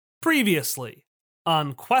Previously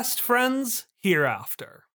on Quest Friends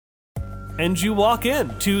Hereafter. And you walk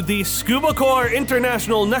in to the Scuba Corps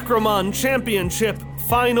International Necromon Championship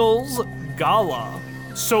Finals Gala.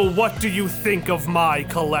 So what do you think of my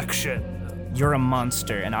collection? You're a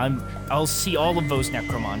monster, and I'll see all of those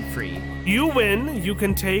Necromon free. You win, you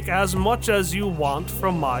can take as much as you want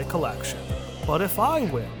from my collection. But if I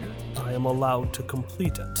win, I am allowed to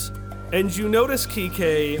complete it. And you notice,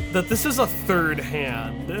 Kike, that this is a third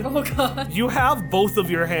hand. Oh god. You have both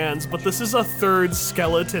of your hands, but this is a third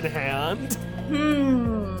skeleton hand.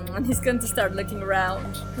 And he's going to start looking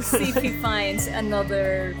around to see if he finds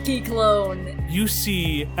another key clone. You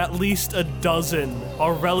see at least a dozen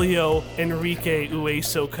Aurelio Enrique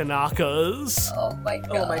Ueso Kanakas. Oh my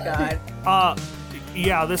god.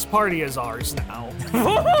 Yeah, this party is ours now.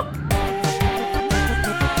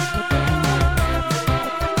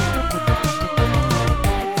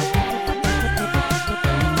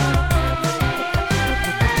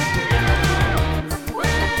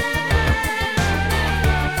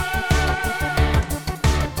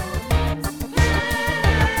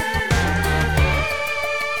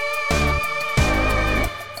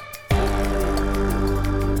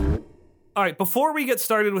 All right, before we get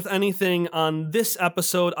started with anything on this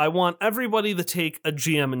episode, I want everybody to take a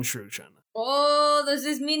GM intrusion. Oh, does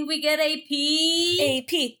this mean we get AP?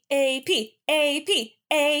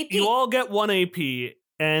 AP. You all get 1 AP,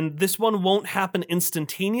 and this one won't happen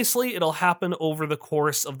instantaneously. It'll happen over the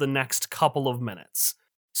course of the next couple of minutes.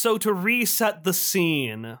 So to reset the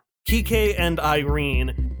scene, Kike and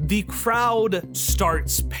Irene, the crowd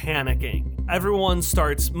starts panicking. Everyone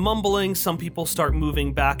starts mumbling, some people start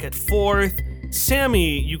moving back and forth.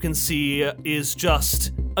 Sammy, you can see, is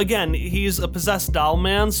just, again, he's a possessed doll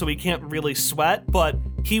man, so he can't really sweat, but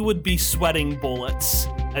he would be sweating bullets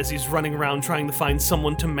as he's running around trying to find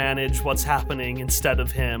someone to manage what's happening instead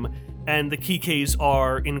of him, and the Kikes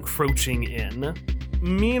are encroaching in.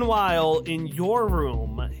 Meanwhile, in your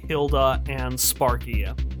room, Hilda and Sparky,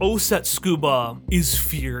 Oset Scuba is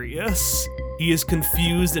furious. He is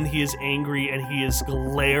confused and he is angry and he is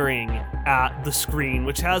glaring at the screen,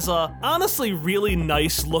 which has a honestly really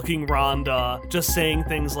nice looking Rhonda just saying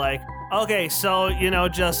things like, okay, so,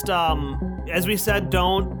 just, as we said,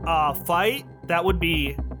 don't fight. That would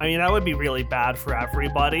be really bad for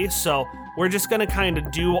everybody. So we're just gonna kind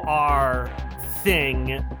of do our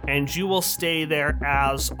thing and you will stay there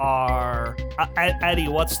as our, Eddie,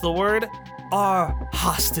 what's the word? Our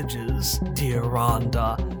hostages, dear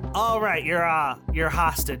Rhonda. All right, you're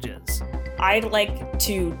hostages. I'd like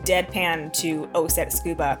to deadpan to Oset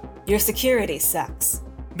Scuba. Your security sucks.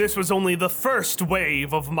 This was only the first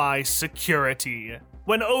wave of my security.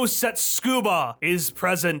 When Oset Scuba is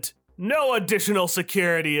present, no additional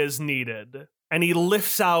security is needed. And he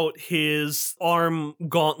lifts out his arm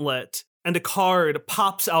gauntlet, and a card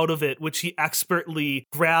pops out of it, which he expertly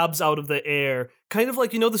grabs out of the air. Kind of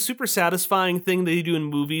like, the super satisfying thing they do in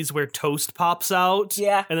movies where toast pops out?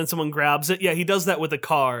 Yeah. And then someone grabs it? Yeah, he does that with a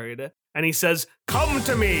card. And he says, "Come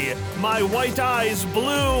to me, my white eyes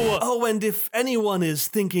blue." Oh, and if anyone is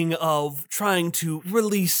thinking of trying to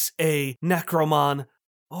release a Necromon,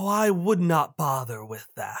 I would not bother with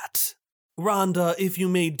that. Rhonda, if you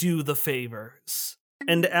may do the favors.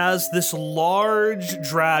 And as this large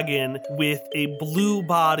dragon with a blue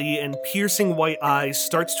body and piercing white eyes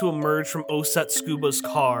starts to emerge from Oset Scuba's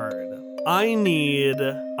card, I need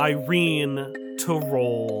Irene to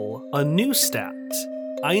roll a new stat.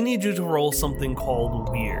 I need you to roll something called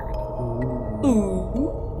Weird.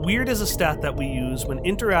 Ooh. Weird is a stat that we use when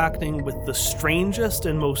interacting with the strangest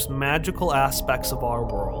and most magical aspects of our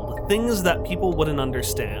world, things that people wouldn't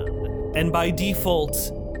understand. And by default,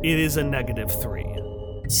 it is a -3.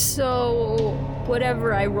 So,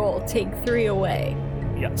 whatever I roll, take 3 away.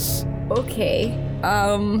 Yes. Okay.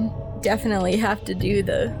 Definitely have to do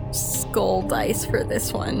the skull dice for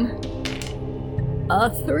this one. A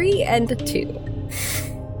 3 and a 2.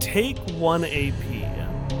 Take 1 AP.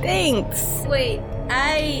 Thanks. Wait,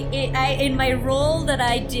 I in my roll that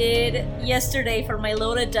I did yesterday for my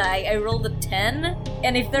loaded die, I rolled a 10.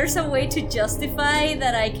 And if there's a way to justify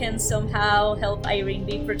that I can somehow help Irene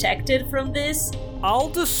be protected from this, I'll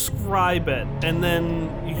describe it, and then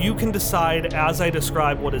you can decide as I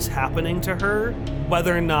describe what is happening to her,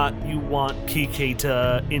 whether or not you want Kike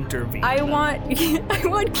to intervene. I want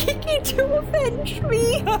Kiki to avenge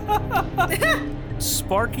me.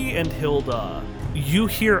 Sparky and Hilda, you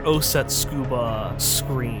hear Oset Scuba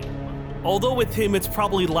scream. Although with him, it's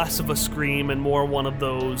probably less of a scream and more one of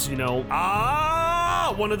those,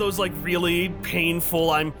 one of those like really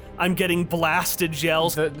painful, I'm getting blasted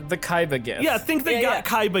yells. The Kaiba gif. Yeah, think the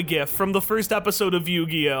Kaiba gif from the first episode of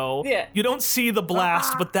Yu-Gi-Oh! Yeah. You don't see the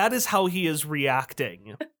blast, but that is how he is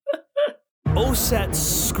reacting. Oset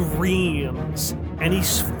screams, and he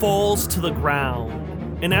falls to the ground.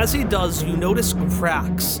 And as he does, you notice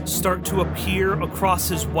cracks start to appear across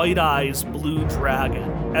his white eyes' blue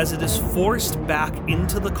dragon as it is forced back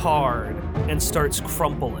into the card and starts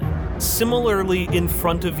crumpling. Similarly, in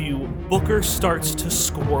front of you, Booker starts to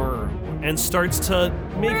squirm and starts to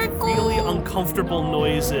make really uncomfortable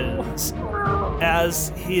noises as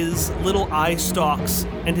his little eye stalks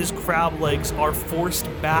and his crab legs are forced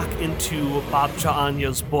back into Babcha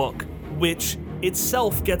Anya's book, which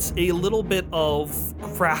itself gets a little bit of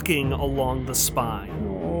cracking along the spine.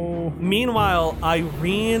 Meanwhile,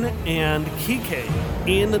 Irene and Kike,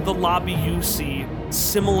 in the lobby you see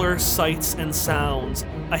similar sights and sounds.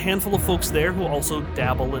 A handful of folks there who also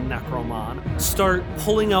dabble in Necromon start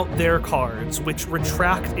pulling out their cards, which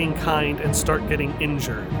retract in kind and start getting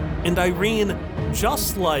injured. And Irene,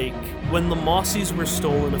 just like when the Mossies were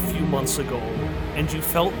stolen a few months ago, and you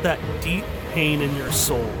felt that deep pain in your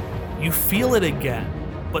soul, you feel it again,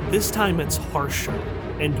 but this time it's harsher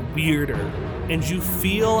and weirder, and you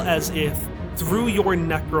feel as if through your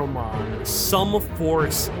Necromon, some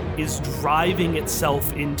force is driving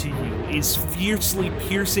itself into you, is fiercely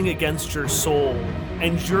piercing against your soul,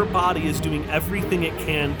 and your body is doing everything it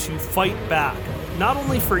can to fight back, not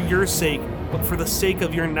only for your sake, but for the sake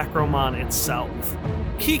of your Necromon itself.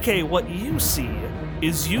 Kike, what you see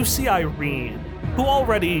is you see Irene, who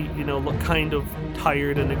already, look kind of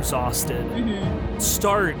tired and exhausted,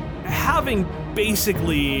 start having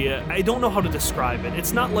basically, I don't know how to describe it.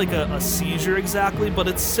 It's not like a seizure exactly, but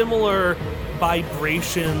it's similar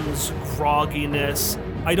vibrations, grogginess.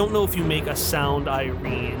 I don't know if you make a sound,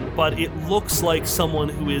 Irene, but it looks like someone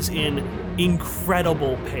who is in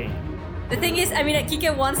incredible pain. The thing is,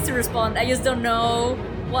 Kike wants to respond. I just don't know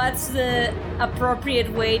what's the appropriate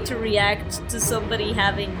way to react to somebody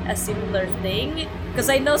having a similar thing. Because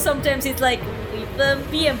I know sometimes it's like, leave them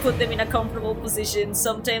be and put them in a comfortable position.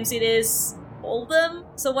 Sometimes it is, hold them.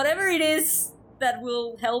 So whatever it is that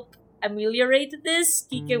will help ameliorate this,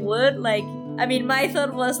 Kike would. My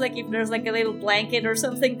thought was if there's a little blanket or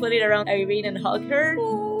something, put it around Irene and hug her.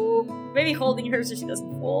 Maybe holding her so she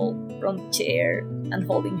doesn't fall from the chair and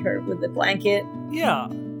holding her with the blanket. Yeah,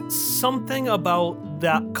 something about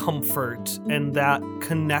that comfort and that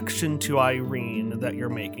connection to Irene that you're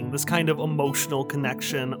making, this kind of emotional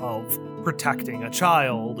connection of protecting a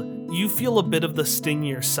child. You feel a bit of the sting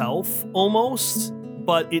yourself, almost,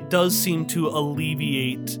 but it does seem to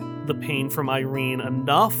alleviate the pain from Irene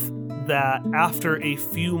enough that after a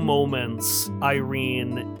few moments,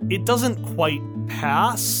 Irene, it doesn't quite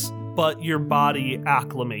pass, but your body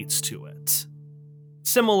acclimates to it.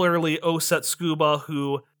 Similarly, Oset Scuba,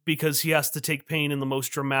 who, because he has to take pain in the most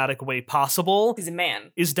dramatic way possible, he's a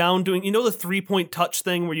man, is down doing, the 3-point touch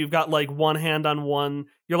thing where you've got one hand on one,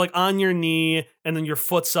 you're on your knee, and then your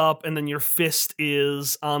foot's up, and then your fist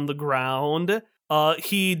is on the ground.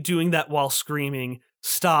 He, doing that while screaming,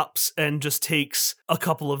 stops and just takes a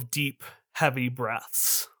couple of deep, heavy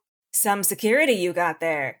breaths. Some security you got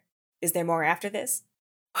there. Is there more after this?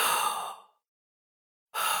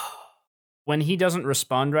 When he doesn't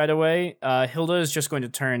respond right away, Hilda is just going to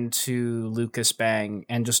turn to Lucas Bang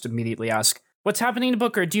and just immediately ask, "What's happening to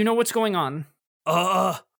Booker? Do you know what's going on?" You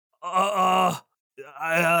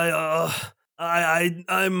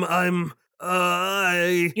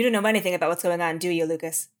don't know anything about what's going on, do you,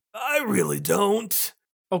 Lucas? I really don't.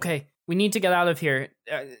 Okay, we need to get out of here.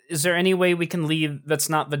 Is there any way we can leave that's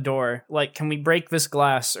not the door? Can we break this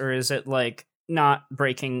glass, or is it, not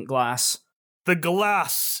breaking glass? The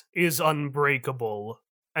glass is unbreakable,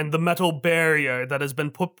 and the metal barrier that has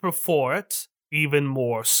been put before it, even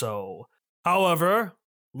more so. However,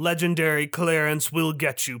 legendary clearance will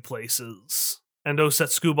get you places. And Oset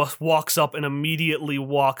Scuba walks up and immediately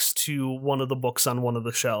walks to one of the books on one of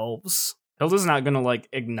the shelves. Hilda's not gonna,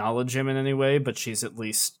 acknowledge him in any way, but she's at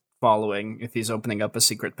least following if he's opening up a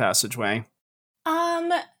secret passageway. I'm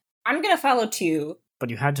gonna follow too.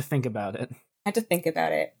 But you had to think about it. I had to think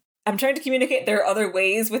about it. I'm trying to communicate there are other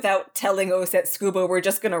ways without telling Oset Scuba we're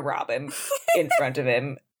just gonna rob him in front of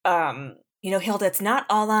him. Hilda, it's not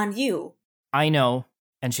all on you. I know.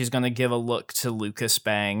 And she's gonna give a look to Lucas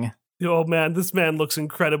Bang. Oh man, this man looks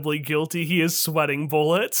incredibly guilty. He is sweating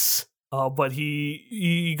bullets. But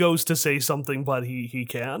he goes to say something, but he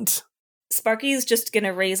can't. Sparky's just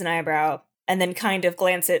gonna raise an eyebrow and then kind of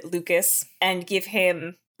glance at Lucas and give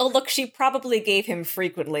him a look she probably gave him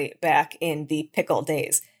frequently back in the pickle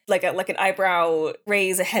days. like an eyebrow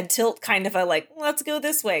raise, a head tilt, kind of a like, let's go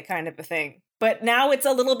this way kind of a thing. But now it's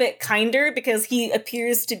a little bit kinder because he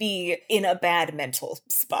appears to be in a bad mental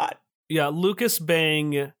spot. Yeah, Lucas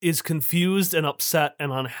Bang is confused and upset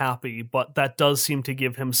and unhappy, but that does seem to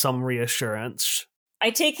give him some reassurance. I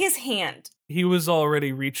take his hand. He was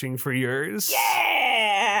already reaching for yours.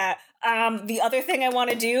 Yeah! The other thing I want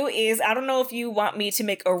to do is, I don't know if you want me to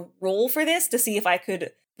make a roll for this to see if I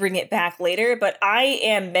could bring it back later, but I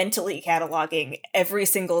am mentally cataloging every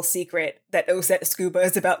single secret that Oset Scuba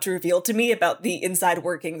is about to reveal to me about the inside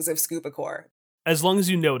workings of Scuba Corps. As long as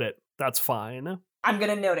you note it, that's fine. I'm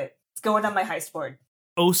gonna note it. It's going on my heist board.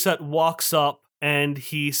 Oset walks up and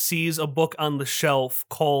he sees a book on the shelf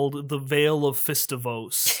called The Veil of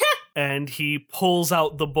Fistivos. And he pulls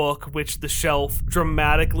out the book, which the shelf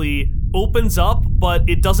dramatically opens up, but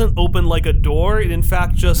it doesn't open like a door. It in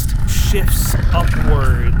fact just shifts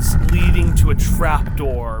upwards, leading to a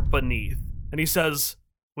trapdoor beneath. And he says,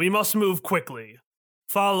 "We must move quickly.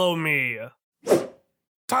 Follow me."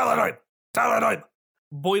 Tylenide! Tylenide!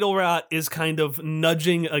 Boidlerat is kind of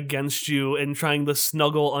nudging against you and trying to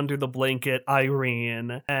snuggle under the blanket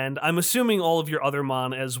Irene, and I'm assuming all of your other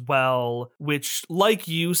Mon as well, which, like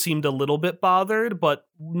you, seemed a little bit bothered, but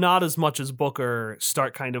not as much as Booker,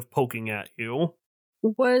 start kind of poking at you.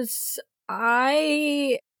 Was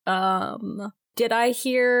I, did I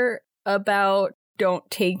hear about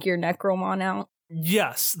don't take your Necromon out?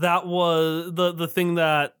 Yes, that was the thing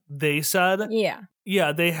that they said. Yeah.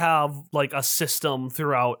 Yeah, they have, like, a system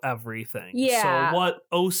throughout everything. Yeah. So what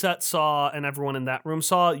Oset saw and everyone in that room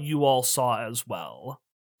saw, you all saw as well.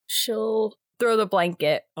 She'll throw the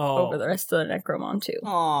blanket Oh. over the rest of the Necromon, too.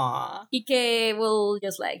 Aww. Ike will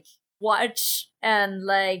just like watch and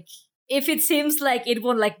like if it seems like it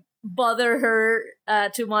won't like bother her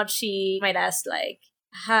too much, she might ask like,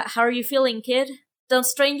 "How are you feeling, kid? Don't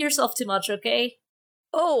strain yourself too much, okay?"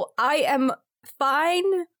 Oh, I am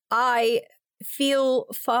fine. I feel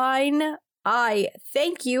fine. I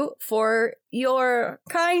thank you for your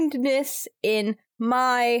kindness in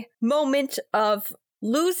my moment of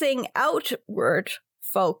losing outward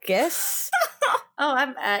focus.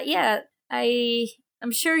 Oh,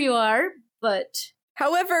 I'm sure you are, but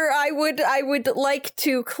However, I would like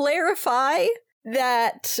to clarify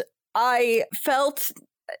that I felt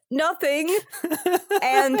nothing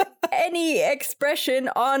and any expression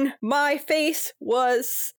on my face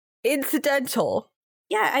was incidental.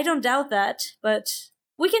 yeah, I don't doubt that, but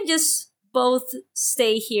we can just both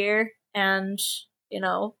stay here and,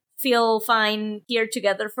 feel fine here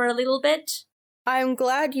together for a little bit. I'm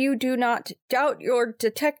glad you do not doubt your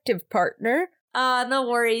detective partner. No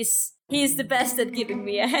worries. He's the best at giving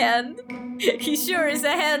me a hand. He sure is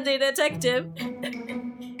a handy detective.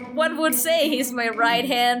 One would say he's my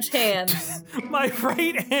right-hand hand. My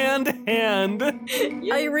right hand.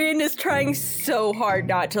 Irene is trying so hard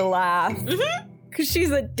not to laugh. Because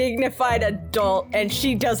she's a dignified adult and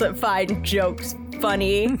she doesn't find jokes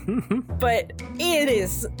funny. But it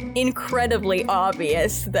is incredibly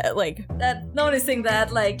obvious that, Noticing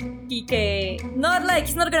that, Ike,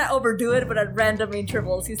 he's not gonna overdo it, but at random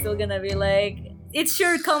intervals, he's still gonna be like, it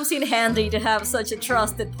sure comes in handy to have such a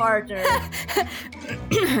trusted partner.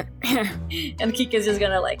 And Kika's just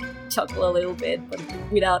gonna, chuckle a little bit, but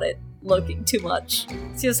without it looking too much.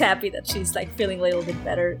 She's just happy that she's, feeling a little bit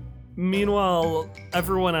better. Meanwhile,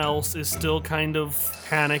 everyone else is still kind of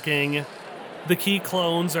panicking. The key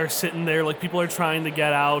clones are sitting there, people are trying to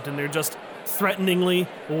get out, and they're just threateningly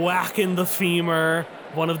whacking the femur.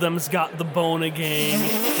 One of them's got the bone again,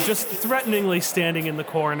 just threateningly standing in the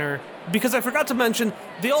corner. Because I forgot to mention,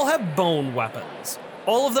 they all have bone weapons.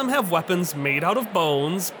 All of them have weapons made out of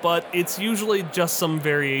bones, but it's usually just some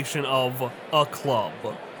variation of a club.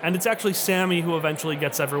 And it's actually Sammy who eventually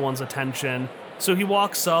gets everyone's attention. So he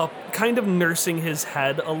walks up, kind of nursing his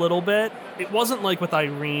head a little bit. It wasn't like with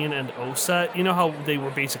Irene and Oset. You know how they were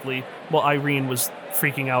basically, Irene was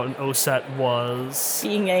freaking out and Oset was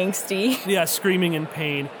being angsty. Yeah, screaming in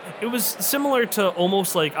pain. It was similar to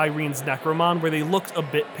almost like Irene's Necromon, where they looked a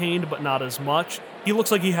bit pained, but not as much. He looks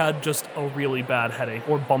like he had just a really bad headache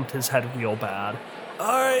or bumped his head real bad. All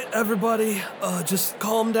right, everybody, just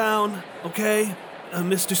calm down, okay?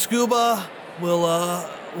 Mr. Scuba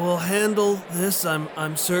will handle this,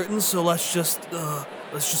 I'm certain. So let's just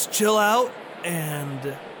chill out,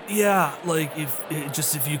 and yeah,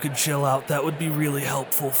 if you could chill out, that would be really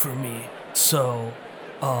helpful for me. So,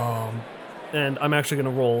 and I'm actually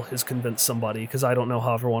gonna roll his convince somebody because I don't know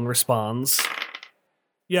how everyone responds.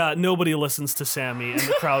 Yeah, nobody listens to Sammy, and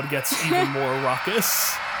the crowd gets even more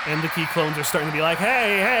ruckus. And the key clones are starting to be like,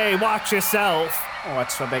 hey, watch yourself.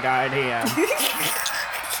 What's the big idea?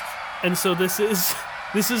 And so this is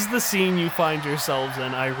the scene you find yourselves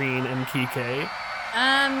in, Irene and Kike.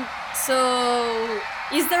 So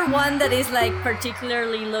is there one that is like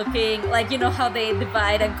particularly looking like, you know how they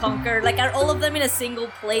divide and conquer? Like, are all of them in a single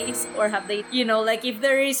place, or have they, you know, like if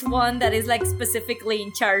there is one that is like specifically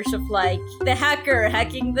in charge of like the hacker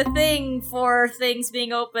hacking the thing for things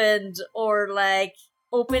being opened, or like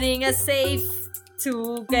opening a safe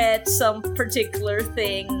to get some particular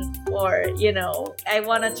thing, or, you know, I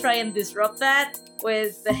want to try and disrupt that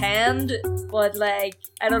with the hand, but like,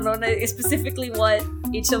 I don't know specifically what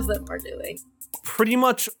each of them are doing. Pretty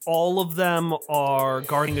much all of them are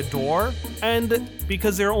guarding a door, and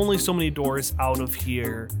because there are only so many doors out of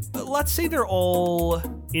here, let's say they're all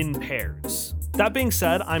in pairs. That being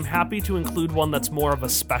said, I'm happy to include one that's more of a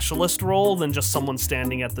specialist role than just someone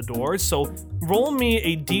standing at the doors, so roll me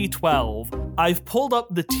a d12. I've pulled up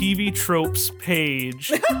the TV tropes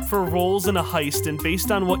page for roles in a heist, and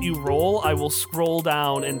based on what you roll, I will scroll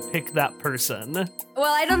down and pick that person.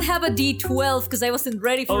 Well, I don't have a d12 because I wasn't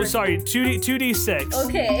ready for it. Oh, sorry, 2d6.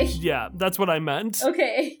 Okay. Yeah, that's what I meant.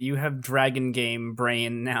 Okay. You have Dragon Game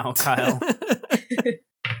brain now, Kyle.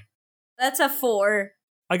 That's a 4.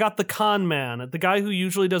 I got the con man, the guy who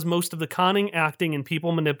usually does most of the conning, acting, and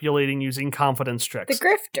people manipulating using confidence tricks. The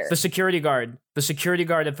grifter. The security guard. The security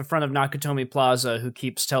guard at the front of Nakatomi Plaza who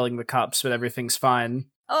keeps telling the cops that everything's fine.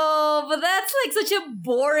 Oh, but that's like such a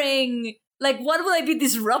boring... Like, what will I be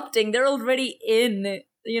disrupting? They're already in,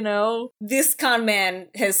 you know? This con man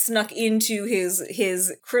has snuck into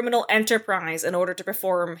his criminal enterprise in order to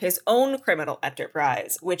perform his own criminal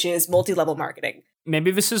enterprise, which is multi-level marketing. Maybe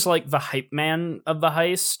this is like the hype man of the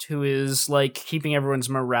heist who is like keeping everyone's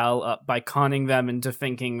morale up by conning them into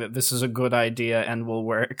thinking that this is a good idea and will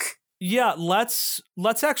work. Yeah, let's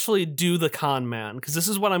actually do the con man, because this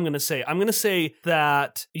is what I'm going to say. I'm going to say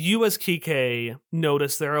that you as Kike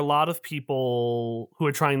notice there are a lot of people who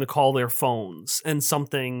are trying to call their phones and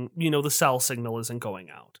something, you know, the cell signal isn't going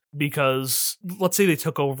out. Because let's say they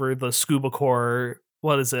took over the Scuba Core,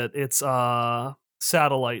 what is it? It's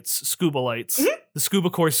satellites, scuba lights. Mm-hmm. The Scuba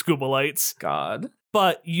Core scuba lights. God.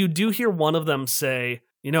 But you do hear one of them say,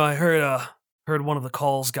 you know, I heard one of the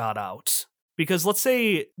calls got out. Because let's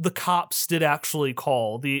say the cops did actually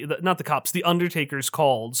call, not the cops, the Undertakers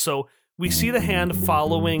called. So we see the hand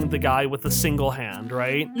following the guy with the single hand,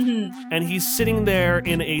 right? Mm-hmm. And he's sitting there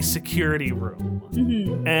in a security room.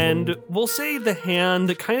 Mm-hmm. And we'll say the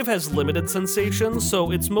hand kind of has limited sensations.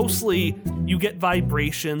 So it's mostly you get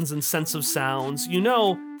vibrations and sense of sounds. You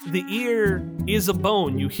know, the ear is a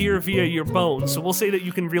bone. You hear via your bones. So we'll say that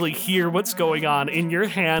you can really hear what's going on in your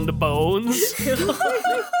hand bones.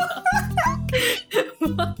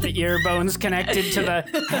 The ear bone's connected to the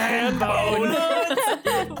hand bone.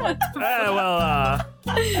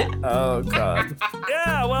 Oh, God.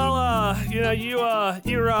 Yeah, well, you know,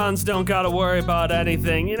 you Rons don't gotta worry about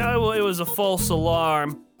anything. You know, it was a false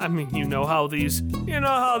alarm. I mean, you know how these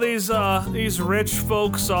rich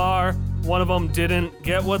folks are. One of them didn't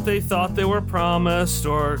get what they thought they were promised,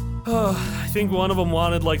 or I think one of them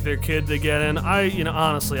wanted like their kid to get in.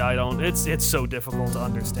 Honestly, I don't. It's so difficult to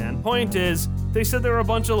understand. Point is, they said there were a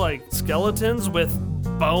bunch of like skeletons with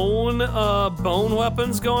bone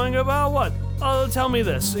weapons going about. What? Tell me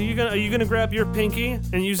this. Are you gonna grab your pinky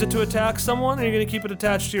and use it to attack someone, or are you gonna keep it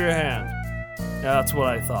attached to your hand? Yeah, that's what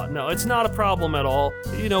I thought. No, it's not a problem at all.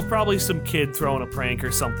 You know, probably some kid throwing a prank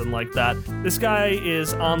or something like that. This guy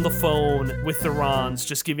is on the phone with the Rons,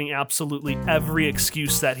 just giving absolutely every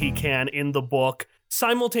excuse that he can in the book,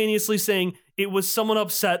 simultaneously saying it was someone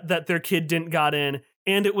upset that their kid didn't got in,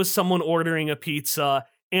 and it was someone ordering a pizza,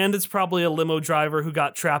 and it's probably a limo driver who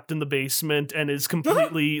got trapped in the basement and is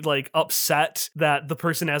completely like upset that the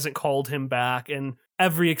person hasn't called him back, and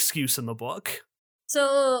every excuse in the book.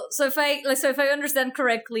 So if I understand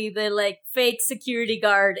correctly, the like fake security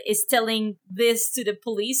guard is telling this to the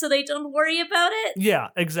police so they don't worry about it? Yeah,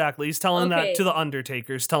 exactly. He's telling that Okay. to the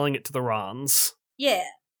Undertakers, telling it to the Rons. Yeah.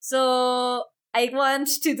 So I want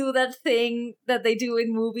to do that thing that they do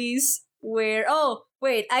in movies where I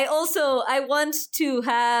want to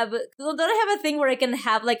have, don't I have a thing where I can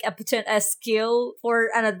have like a skill for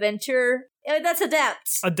an adventure? That's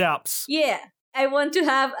adapts. Adapts. Yeah. I want to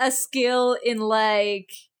have a skill in like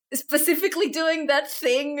specifically doing that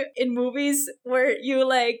thing in movies where you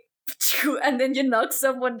like and then you knock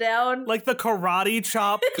someone down. Like the karate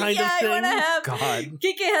chop kind yeah, of thing. I want to have. God.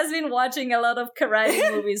 Kike has been watching a lot of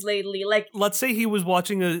karate movies lately. Like, Let's say he was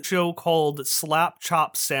watching a show called Slap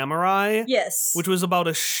Chop Samurai, yes. which was about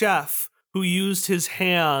a chef who used his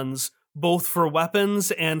hands both for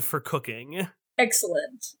weapons and for cooking.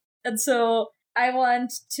 Excellent. And so I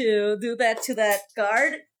want to do that to that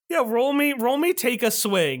guard. Yeah, roll me take a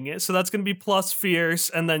swing. So that's going to be plus fierce,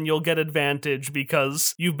 and then you'll get advantage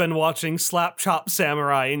because you've been watching Slap Chop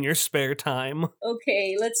Samurai in your spare time.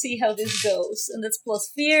 Okay, let's see how this goes. And that's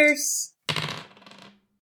plus fierce.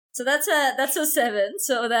 So that's a 7,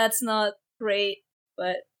 so that's not great,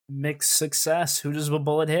 but Mixed success. Who does the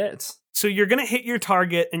bullet hit? So you're going to hit your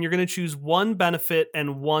target, and you're going to choose one benefit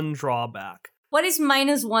and one drawback. what is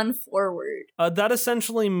 -1 forward? That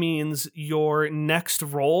essentially means your next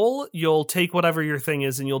roll, you'll take whatever your thing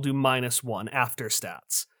is, and you'll do -1 after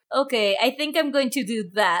stats. Okay, I think I'm going to do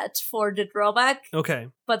that for the drawback, Okay.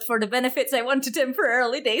 but for the benefits, I want to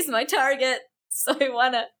temporarily daze my target. So I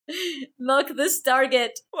want to knock this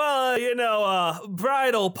target. Well,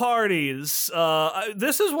 bridal parties.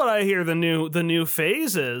 This is what I hear the new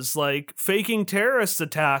phase is, like faking terrorist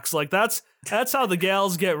attacks. Like that's how the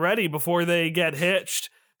gals get ready before they get hitched.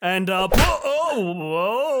 And and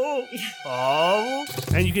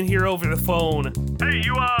you can hear over the phone. Hey,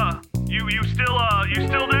 you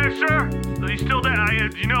still there, sir? You still there?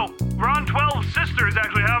 Ron 12's sister is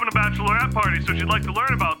actually having a bachelorette party, so she'd like to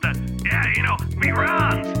learn about that. Yeah, me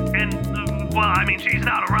Ron's, and she's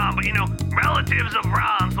not a Ron, but relatives of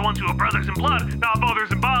Ron's, the ones who are brothers in blood, not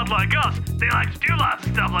brothers in bond like us. They like to do lots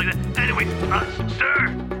of stuff like that. Anyway, sir.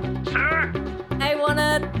 I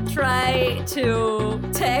wanna try to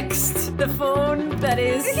text the phone that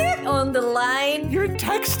is on the line. You're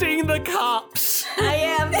texting the cops. I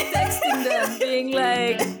am texting them, being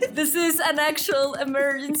like, this is an actual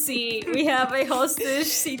emergency. We have a hostage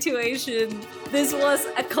situation. This was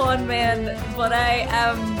a con man, but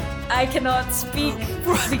I cannot speak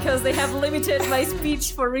because they have limited my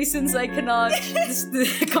speech for reasons I cannot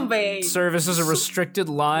convey. Service is a restricted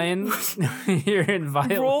line. You're in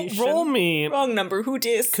violation. Roll me. Wrong number. Who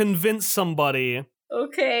dis? Convince somebody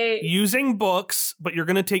Okay. using books, but you're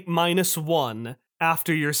going to take -1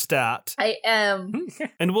 after your stat. I am.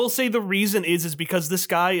 And we'll say the reason is because this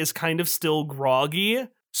guy is kind of still groggy.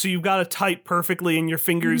 So you've got to type perfectly and your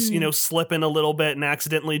fingers, slipping a little bit and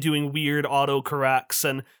accidentally doing weird autocorrects.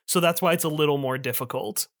 And so that's why it's a little more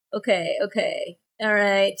difficult. Okay. All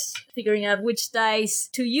right. Figuring out which dice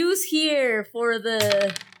to use here for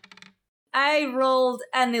the... I rolled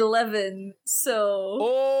an 11, so...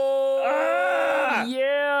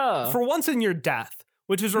 Yeah. For once in your death,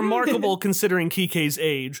 which is remarkable considering Kike's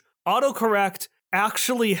age, autocorrect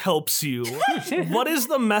actually helps you. What is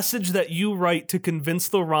the message that you write to convince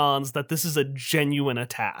the Rons that this is a genuine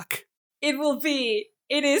attack? It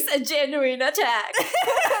is a genuine attack.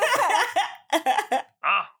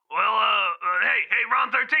 Hey,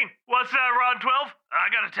 Ron 13, what's that, Ron 12? I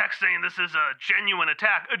got a text saying this is a genuine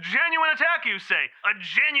attack. A genuine attack, you say? A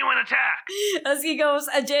genuine attack. As he goes,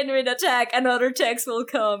 a genuine attack, another text will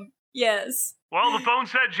come. Yes. Well, the phone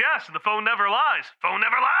said yes, and the phone never lies. Phone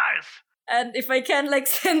never lies. And if I can,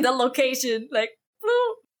 send the location, bloop,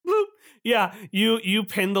 bloop. Yeah, you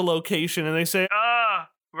pin the location, and they say,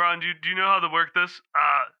 Ron, do you know how to work this?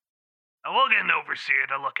 We'll get an overseer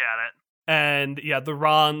to look at it. And yeah, the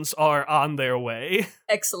Rons are on their way.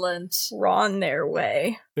 Excellent. Ron their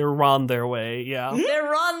way. They're on their way, yeah.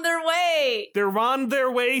 They're on their way! They're on their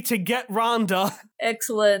way to get Rhonda.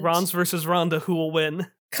 Excellent. Rons versus Rhonda, who will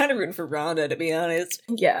win? Kind of rooting for Rhonda, to be honest.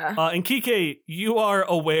 Yeah. And Kike, you are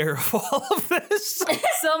aware of all of this.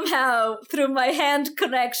 Somehow, through my hand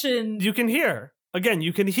connection. You can hear. Again,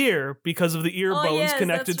 you can hear because of the ear bones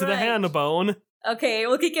connected to the hand bone. Okay,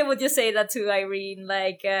 well, Kike would just say that to Irene.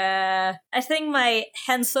 I think my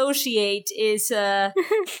handsociate is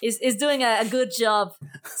doing a good job.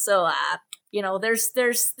 So,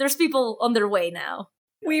 there's people on their way now.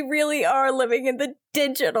 We really are living in the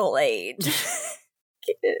digital age.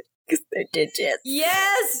 Because they're digits.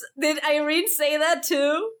 Yes! Did Irene say that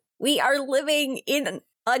too? We are living in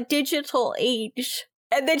a digital age.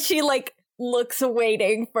 And then she, looks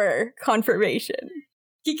waiting for confirmation.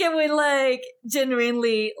 Kike would,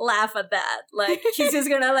 genuinely laugh at that. He's just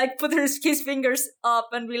gonna, put his fingers up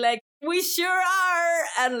and be like, we sure are!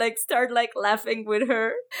 And, start, laughing with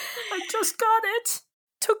her. I just got it.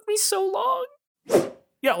 Took me so long.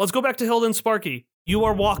 Yeah, let's go back to Hilda and Sparky. You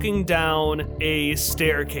are walking down a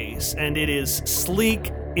staircase, and it is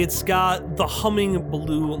sleek. It's got the humming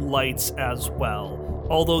blue lights as well.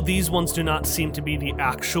 Although these ones do not seem to be the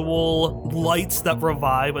actual lights that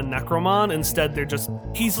revive a Necromon. Instead,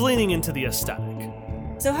 he's leaning into the aesthetic.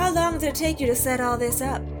 So how long did it take you to set all this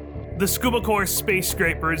up? The Scuba Core space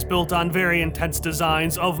scraper is built on very intense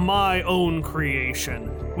designs of my own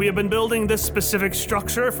creation. We have been building this specific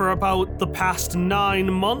structure for about the past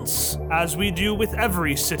 9 months, as we do with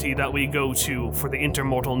every city that we go to for the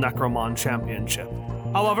Intermortal Necromon Championship.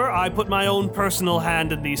 However, I put my own personal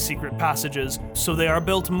hand in these secret passages, so they are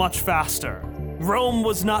built much faster. Rome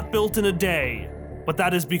was not built in a day, but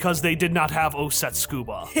that is because they did not have Oset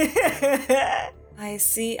Scuba. I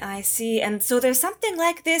see. And so there's something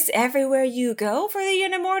like this everywhere you go for the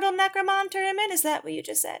Unimmortal Necromon tournament? Is that what you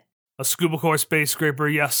just said? A Scuba Core space scraper,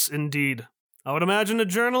 yes, indeed. I would imagine a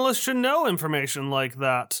journalist should know information like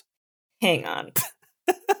that. Hang on.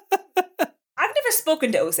 I've never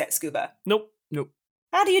spoken to Oset Scuba. Nope.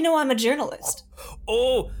 How do you know I'm a journalist?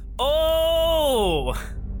 Oh!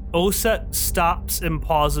 Oset stops and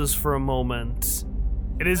pauses for a moment.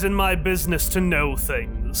 It is in my business to know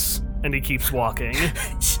things. And he keeps walking.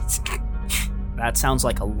 That sounds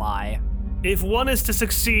like a lie. If one is to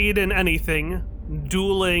succeed in anything,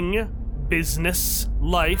 dueling, business,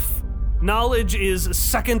 life, knowledge is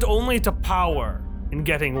second only to power in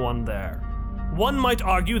getting one there. One might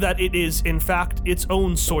argue that it is, in fact, its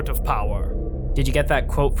own sort of power. Did you get that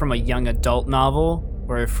quote from a young adult novel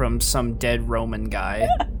or from some dead Roman guy?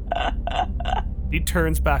 He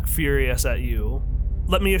turns back furious at you.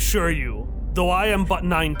 Let me assure you, though I am but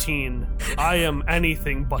 19, I am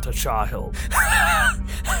anything but a child.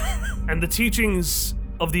 And the teachings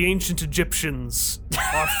of the ancient Egyptians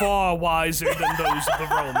are far wiser than those of the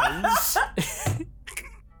Romans.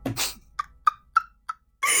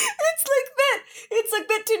 It's like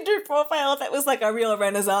that Tinder profile that was like a real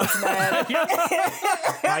Renaissance man.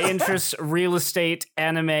 My interests: real estate,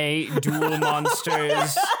 anime, duel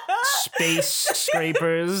monsters, space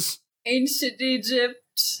scrapers, Ancient Egypt.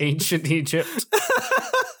 ancient Egypt.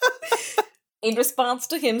 In response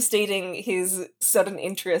to him stating his sudden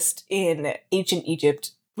interest in ancient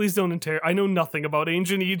Egypt. Please don't interrogate. I know nothing about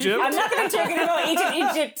ancient Egypt. I'm not going to talk about ancient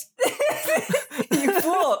Egypt. You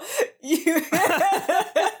fool. You.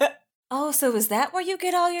 Oh, so is that where you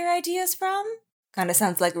get all your ideas from? Kind of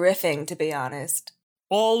sounds like riffing, to be honest.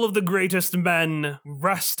 All of the greatest men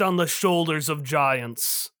rest on the shoulders of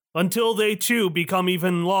giants, until they too become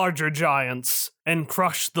even larger giants and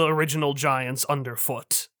crush the original giants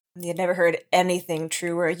underfoot. You never heard anything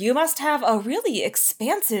truer. You must have a really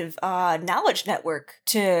expansive knowledge network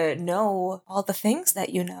to know all the things that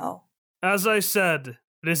you know. As I said,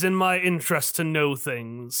 it is in my interest to know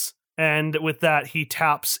things. And with that, he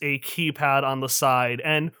taps a keypad on the side.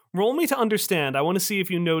 And roll me to understand. I want to see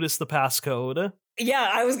if you notice the passcode.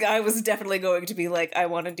 Yeah, I was definitely going to be like, I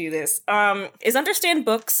want to do this. Is understand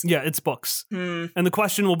books? Yeah, it's books. And the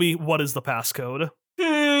question will be, what is the passcode?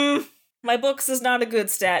 My books is not a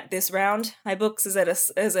good stat this round. My books is at a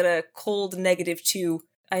cold -2.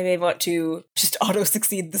 I may want to just auto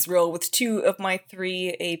succeed this roll with 2 of my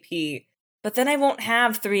 3 AP, but then I won't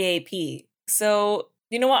have 3 AP. So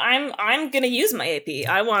you know what? I'm gonna use my AP.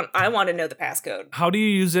 I want to know the passcode. How do you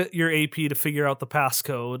use your AP to figure out the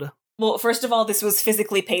passcode? Well, first of all, this was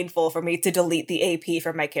physically painful for me to delete the AP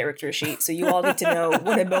from my character sheet, so you all need to know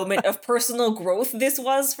what a moment of personal growth this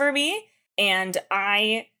was for me. And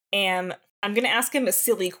I'm gonna ask him a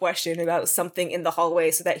silly question about something in the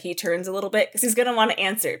hallway so that he turns a little bit, because he's gonna want to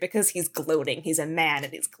answer because he's gloating. He's a man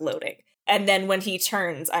and he's gloating. And then when he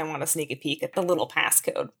turns, I want to sneak a peek at the little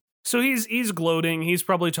passcode. So he's gloating. He's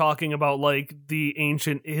probably talking about like the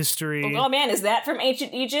ancient history. Oh man, is that from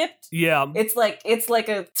ancient Egypt? Yeah. It's like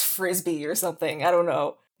a frisbee or something. I don't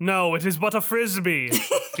know. No, it is but a frisbee,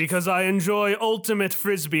 because I enjoy ultimate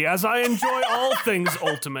frisbee, as I enjoy all things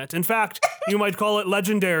ultimate. In fact, you might call it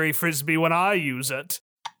legendary frisbee when I use it.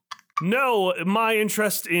 No, my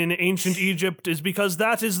interest in ancient Egypt is because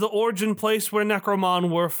that is the origin place where Necromon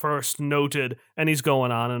were first noted. And he's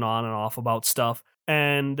going on and off about stuff.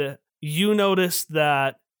 And you notice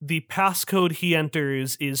that the passcode he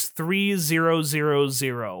enters is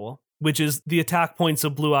 3000, which is the attack points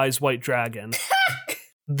of Blue Eyes White Dragon.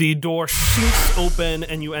 The door shoots open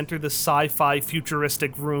and you enter the sci-fi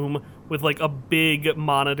futuristic room with like a big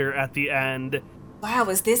monitor at the end. Wow,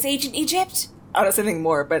 is this ancient Egypt? I don't say anything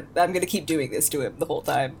more, but I'm gonna keep doing this to him the whole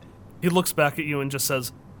time. He looks back at you and just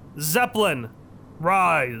says, "Zeppelin,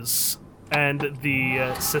 rise." And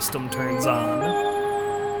the system turns on.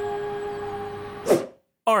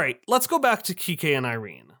 All right, let's go back to Kike and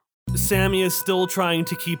Irene. Sammy is still trying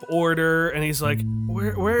to keep order, and he's like,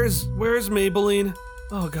 where's Maybelline?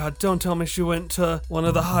 Oh god, don't tell me she went to one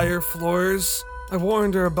of the higher floors. I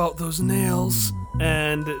warned her about those nails.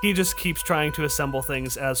 And he just keeps trying to assemble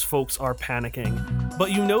things as folks are panicking.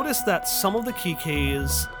 But you notice that some of the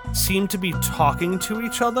Kikes seem to be talking to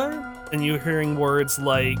each other, and you're hearing words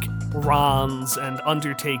like Rons and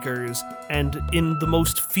Undertakers, and in the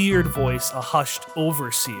most feared voice, a hushed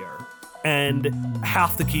overseer. and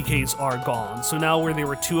half the Kikeis are gone. So now where there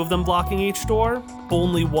were 2 of them blocking each door,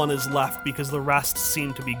 only 1 is left because the rest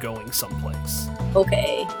seem to be going someplace.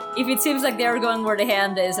 Okay. If it seems like they're going where the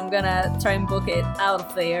hand is, I'm gonna try and book it out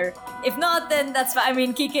of there. If not, then that's fine. I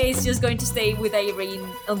mean, Kike is just going to stay with Irene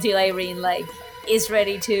until Irene, is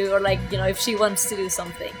ready to, or, if she wants to do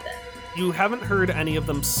something, then. You haven't heard any of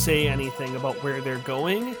them say anything about where they're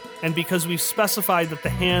going, and because we've specified that the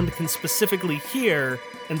hand can specifically hear,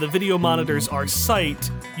 and the video monitors are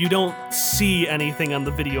sight, you don't see anything on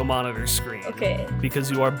the video monitor screen. Okay.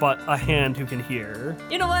 Because you are but a hand who can hear.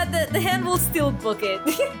 You know what? The hand will still book it,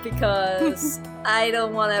 because I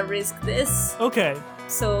don't want to risk this. Okay.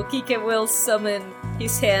 So Kike will summon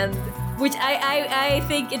his hand, which I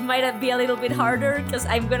think it might be a little bit harder because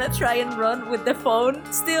I'm gonna try and run with the phone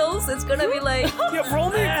still, so it's gonna be like... Yeah,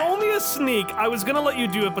 roll me a sneak. I was gonna let you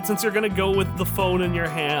do it, but since you're gonna go with the phone in your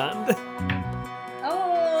hand.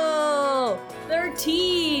 Oh,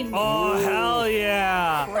 13! Oh, hell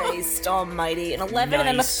yeah. Christ almighty. An 11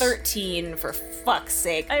 and a 13, for fuck's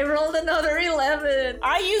sake. I rolled another 11!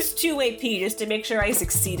 I used 2 AP just to make sure I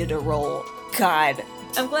succeeded a roll. God.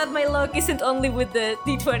 I'm glad my luck isn't only with the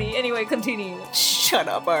D20. Anyway, continue. Shut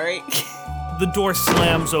up, Ari. The door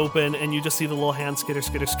slams open and you just see the little hand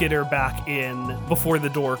skitter back in before the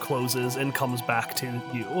door closes and comes back to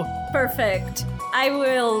you. Perfect. I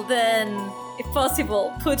will then, if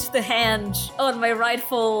possible, put the hand on my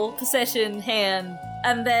rightful possession hand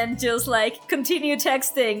and then just continue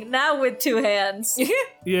texting, now with 2 hands.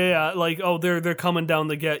 Yeah, they're coming down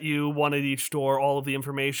to get you, 1 at each door, all of the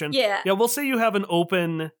information. Yeah. Yeah, we'll say you have an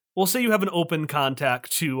open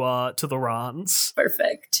contact to the Rons.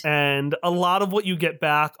 Perfect. And a lot of what you get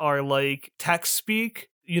back are text speak,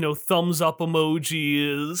 thumbs up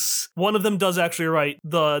emojis. One of them does actually write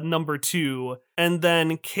the number 2, and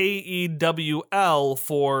then KEWL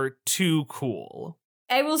for too cool.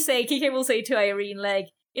 Kike will say to Irene,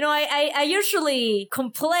 I usually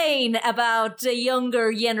complain about the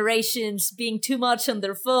younger generations being too much on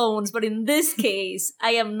their phones, but in this case, I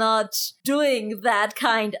am not doing that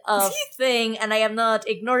kind of thing, and I am not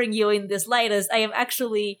ignoring you in the slightest. I am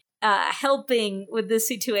actually helping with this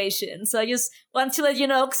situation. So I just want to let you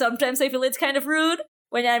know, 'cause sometimes I feel it's kind of rude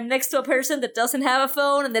when I'm next to a person that doesn't have a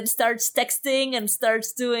phone and then starts texting and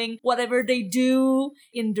starts doing whatever they do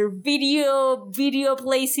in their video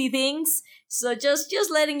placey things. So just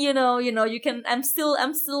letting you know, you can. I'm still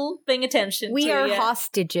paying attention. We are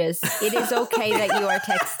hostages. It is okay that you are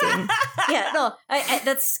texting. Yeah, no,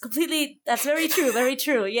 that's very true, very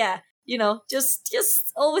true. Yeah,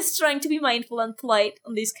 just always trying to be mindful and polite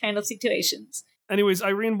on these kind of situations. Anyways,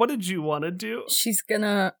 Irene, what did you want to do? She's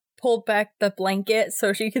gonna pull back the blanket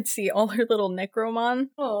so she could see all her little Necromon.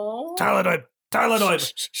 Oh. Tylenoid!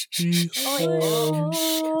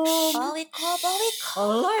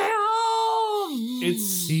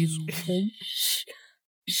 It's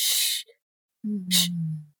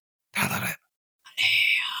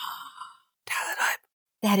Tylenoid.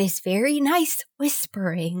 That is very nice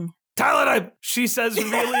whispering. Tylenoid! She says,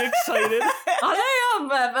 really excited.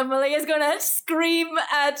 Amalia's gonna scream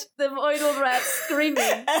at the Oidal rat,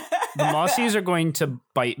 screaming. The Mossies are going to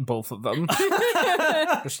bite both of them.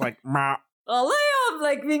 Just meh. Aleum,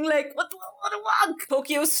 being what do I want?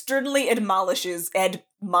 Pokio sternly admonishes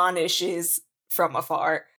from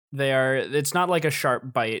afar. It's not like a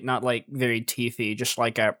sharp bite, not very teethy, just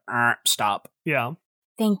a stop. Yeah.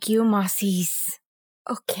 Thank you, Mossies.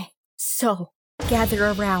 Okay, so gather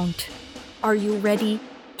around. Are you ready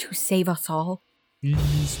to save us all?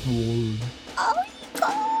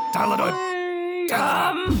 Tylenoid!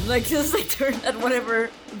 Just turn at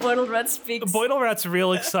whatever Boidal Rat speaks. Boidal Rat's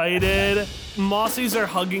real excited. Mossies are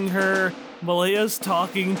hugging her. Malea's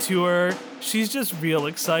talking to her. She's just real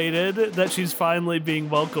excited that she's finally being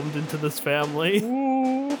welcomed into this family.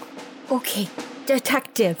 Ooh. Okay,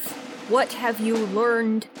 detective, what have you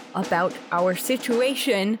learned about our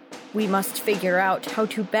situation? We must figure out how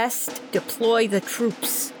to best deploy the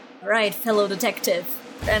troops. Right, fellow detective.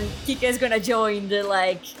 And Kike is gonna join the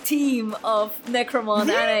team of Necromon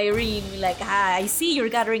and Irene. I see you're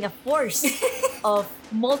gathering a force of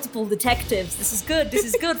multiple detectives. This is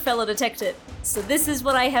good, fellow detective. So this is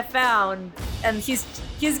what I have found. And he's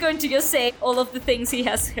going to just say all of the things he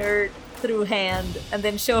has heard through hand, and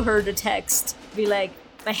then show her the text. Be my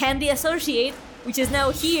handy associate, which is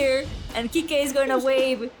now here, and Kike is gonna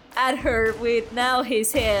wave at her with now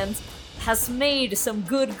his hands. Has made some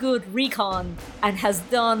good recon and has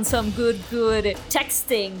done some good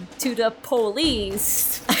texting to the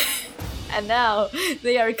police. And now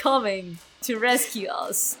they are coming to rescue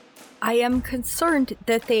us. I am concerned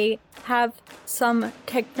that they have some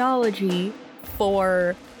technology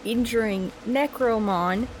for injuring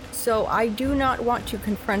Necromon, so I do not want to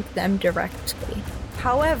confront them directly.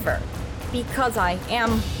 However, because I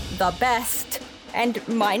am the best, and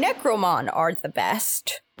my Necromon are the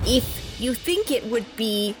best, if you think it would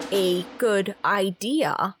be a good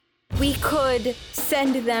idea, we could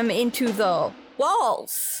send them into the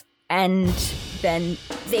walls, and then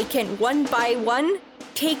they can one by one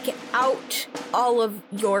take out all of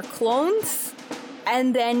your clones,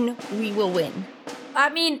 and then we will win. I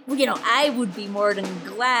mean, I would be more than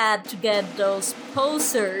glad to get those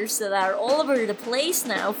posers that are all over the place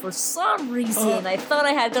now. For some reason, I thought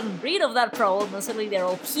I had gotten rid of that problem, and suddenly they're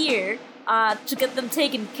all here, to get them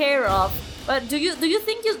taken care of. But do you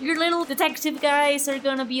think your little detective guys are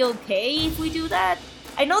gonna be okay if we do that?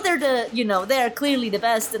 I know they're they are clearly the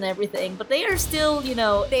best and everything, but they are still,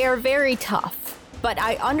 They are very tough, but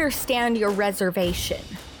I understand your reservation.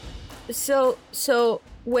 So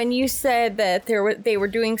when you said that they were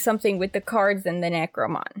doing something with the cards and the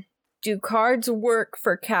Necromon, do cards work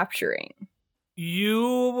for capturing?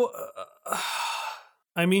 You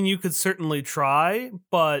could certainly try,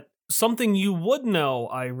 but something you would know,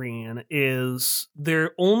 Irene, is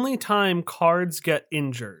the only time cards get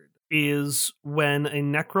injured is when a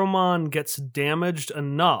Necromon gets damaged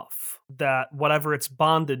enough that whatever it's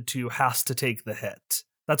bonded to has to take the hit.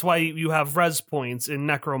 That's why you have res points in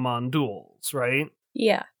Necromon duels, right?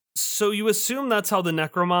 Yeah. So you assume that's how the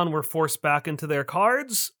Necromon were forced back into their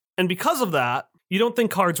cards, and because of that, you don't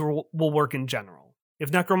think cards will work in general.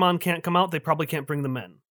 If Necromon can't come out, they probably can't bring them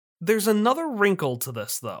in. There's another wrinkle to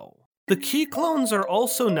this, though. The key clones are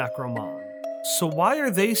also Necromon, so why are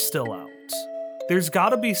they still out? There's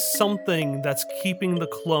gotta be something that's keeping the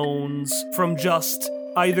clones from just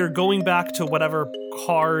either going back to whatever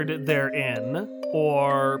card they're in,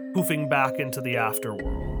 or poofing back into the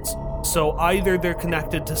afterworlds. So either they're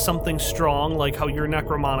connected to something strong, like how your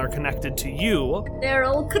Necromon are connected to you. They're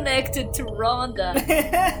all connected to Rhonda.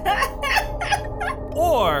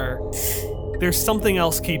 Or there's something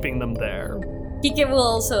else keeping them there. Kike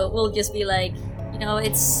will just be like,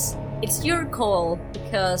 it's your call,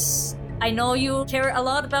 because I know you care a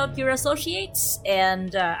lot about your associates,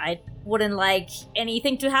 and I wouldn't like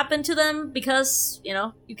anything to happen to them because,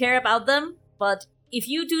 you care about them. But if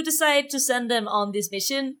you do decide to send them on this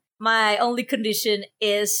mission, my only condition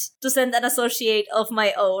is to send an associate of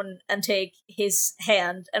my own and take his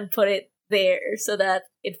hand and put it there so that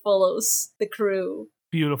it follows the crew.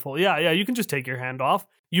 Beautiful. Yeah, you can just take your hand off.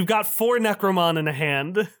 You've got 4 Necromon in a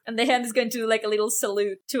hand. And the hand is going to do like a little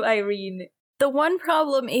salute to Irene. The one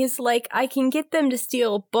problem is, I can get them to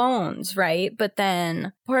steal bones, right? But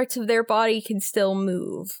then parts of their body can still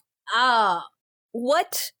move.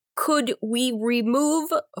 What could we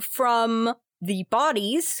remove from the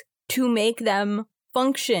bodies to make them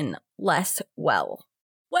function less well?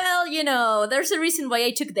 Well, there's a reason why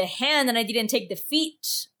I took the hand and I didn't take the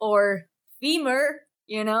feet or femur.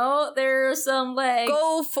 There's some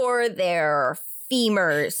Go for their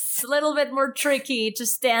femurs. It's a little bit more tricky to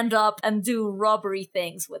stand up and do robbery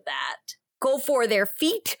things with that. Go for their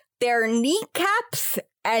feet, their kneecaps,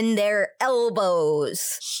 and their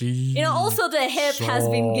elbows. Also the hip has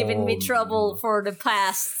been giving me trouble for the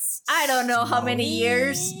past, I don't know how many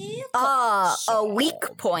years. A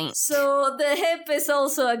weak point. So the hip is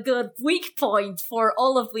also a good weak point for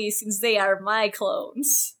all of these since they are my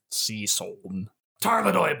clones. Season.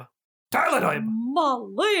 Tarladoib!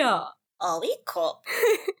 Malia!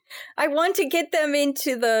 I want to get them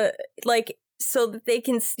into the, so that they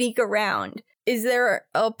can sneak around. Is there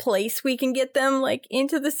a place we can get them,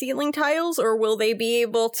 into the ceiling tiles, or will they be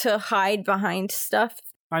able to hide behind stuff?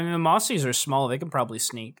 I mean, the Mossies are small. They can probably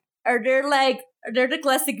sneak. Are there the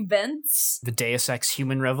classic vents? The Deus Ex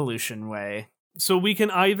Human Revolution way. So we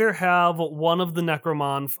can either have one of the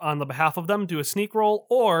Necromon on the behalf of them do a sneak roll,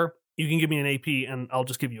 or you can give me an AP and I'll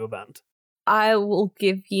just give you a vent. I will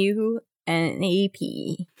give you an AP.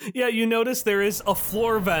 Yeah, you notice there is a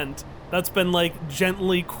floor vent that's been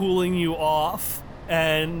gently cooling you off,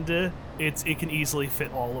 and it can easily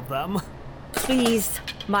fit all of them. Please,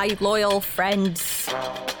 my loyal friends,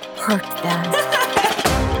 hurt them.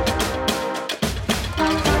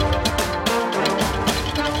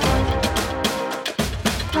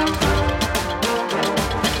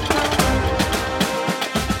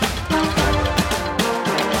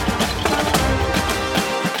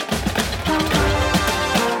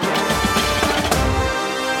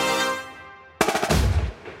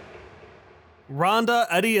 Rhonda,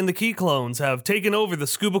 Eddie, and the Key Clones have taken over the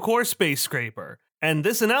Scuba Core space scraper, and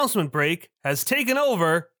this announcement break has taken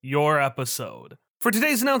over your episode. For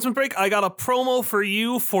today's announcement break, I got a promo for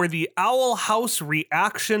you for the Owl House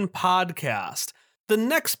Reaction Podcast. The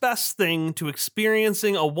next best thing to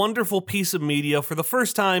experiencing a wonderful piece of media for the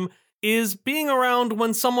first time is being around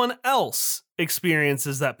when someone else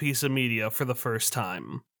experiences that piece of media for the first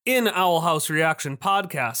time. In Owl House Reaction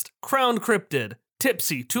Podcast, Crowned Cryptid,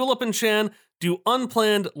 Tipsy, Tulip, and Shan do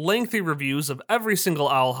unplanned, lengthy reviews of every single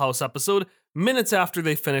Owl House episode minutes after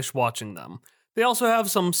they finish watching them. They also have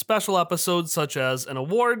some special episodes such as an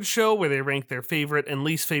award show where they rank their favorite and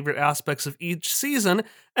least favorite aspects of each season,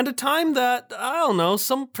 and a time that, I don't know,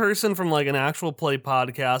 some person from like an actual play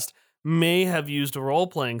podcast may have used a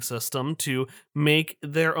role-playing system to make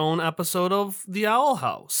their own episode of The Owl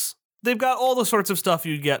House. They've got all the sorts of stuff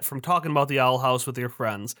you'd get from talking about The Owl House with your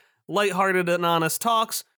friends. Lighthearted and honest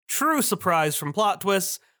talks, true surprise from plot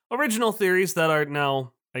twists, original theories that are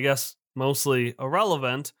now, I guess, mostly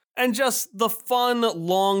irrelevant, and just the fun,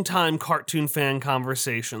 long-time cartoon fan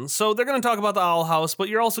conversations. So they're going to talk about the Owl House, but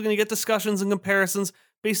you're also going to get discussions and comparisons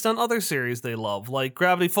based on other series they love, like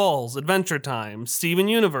Gravity Falls, Adventure Time, Steven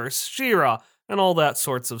Universe, She-Ra, and all that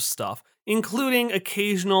sorts of stuff, including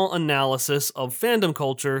occasional analysis of fandom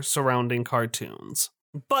culture surrounding cartoons.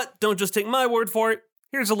 But don't just take my word for it.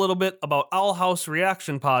 Here's a little bit about Owl House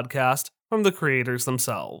Reaction Podcast from the creators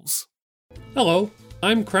themselves. Hello,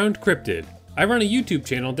 I'm Crowned Cryptid. I run a YouTube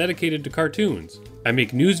channel dedicated to cartoons. I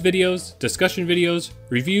make news videos, discussion videos,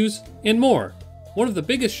 reviews, and more. One of the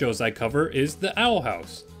biggest shows I cover is The Owl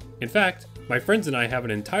House. In fact, my friends and I have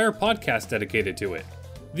an entire podcast dedicated to it.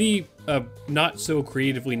 The, not so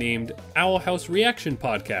creatively named Owl House Reaction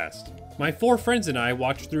Podcast. My 4 friends and I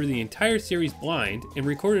watched through the entire series blind and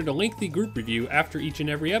recorded a lengthy group review after each and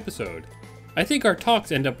every episode. I think our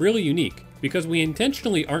talks end up really unique, because we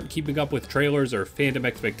intentionally aren't keeping up with trailers or fandom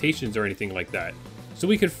expectations or anything like that, so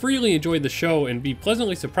we could freely enjoy the show and be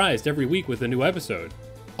pleasantly surprised every week with a new episode.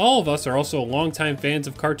 All of us are also longtime fans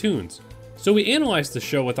of cartoons, so we analyze the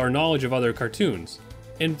show with our knowledge of other cartoons,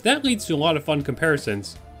 and that leads to a lot of fun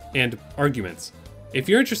comparisons and arguments. If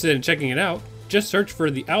you're interested in checking it out, just search for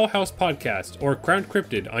the Owl House Podcast or Crowned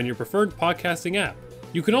Cryptid on your preferred podcasting app.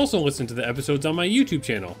 You can also listen to the episodes on my YouTube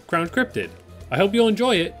channel, Crowned Cryptid. I hope you'll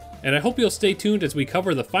enjoy it, and I hope you'll stay tuned as we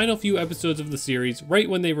cover the final few episodes of the series right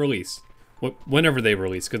when they release. Whenever they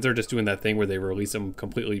release, because they're just doing that thing where they release them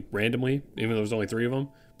completely randomly, even though there's only 3 of them,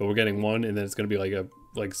 but we're getting one, and then it's going to be like a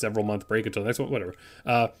several month break until the next one, whatever.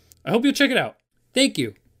 I hope you'll check it out. Thank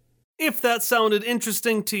you. If that sounded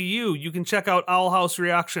interesting to you, you can check out Owl House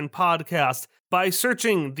Reaction Podcast by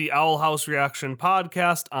searching the Owl House Reaction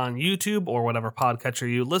Podcast on YouTube or whatever podcatcher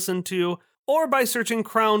you listen to, or by searching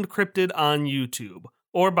Crowned Cryptid on YouTube,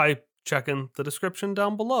 or by checking the description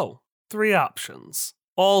down below. 3 options,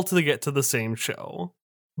 all to get to the same show.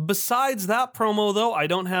 Besides that promo, though, I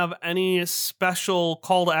don't have any special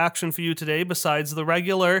call to action for you today besides the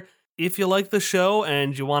regular. If you like the show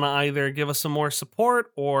and you want to either give us some more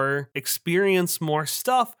support or experience more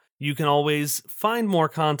stuff, you can always find more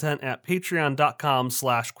content at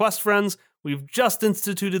patreon.com/questfriends. We've just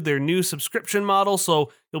instituted their new subscription model,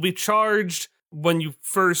 so you'll be charged when you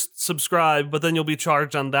first subscribe, but then you'll be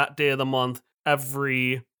charged on that day of the month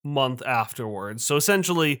every month afterwards. So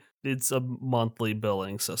essentially, it's a monthly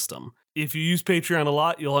billing system. If you use Patreon a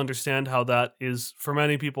lot, you'll understand how that is, for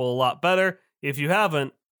many people, a lot better. If you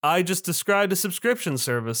haven't, I just described a subscription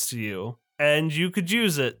service to you, and you could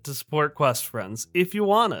use it to support Quest Friends if you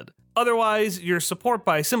wanted. Otherwise, your support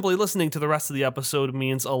by simply listening to the rest of the episode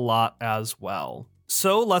means a lot as well.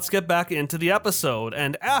 So let's get back into the episode,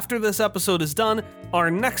 and after this episode is done, our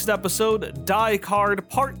next episode, Die Card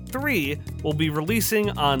Part 3, will be releasing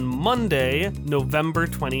on Monday, November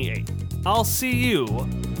 28th. I'll see you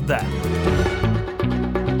then.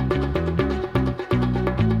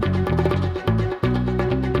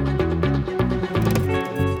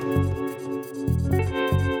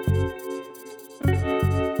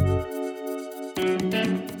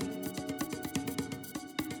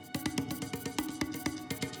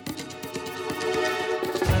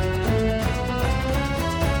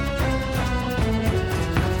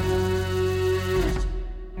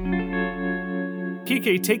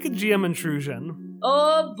 Kike, take a GM intrusion.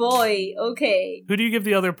 Oh boy, okay. Who do you give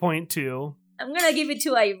the other point to? I'm gonna give it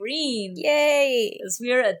to Irene. Yay! Because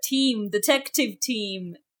we're a team, detective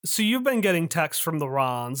team. So you've been getting texts from the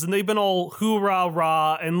Rons, and they've been all hoorah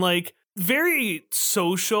rah and like very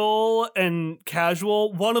social and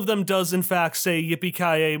casual. One of them does in fact say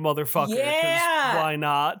yippee-ki-yay motherfucker. Yeah! Why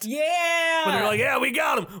not? Yeah! But they're like, yeah, we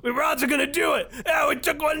got him. We Rons are gonna do it. Yeah, we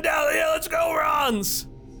took one down. Yeah, let's go, Rons.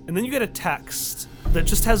 And then you get a text that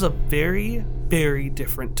just has a very, very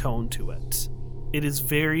different tone to it. It is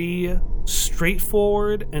very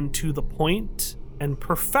straightforward and to the point and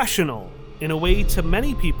professional in a way to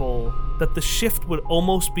many people that the shift would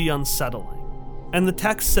almost be unsettling. And the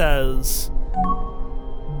text says,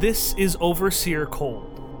 "This is Overseer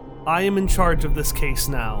Cold. I am in charge of this case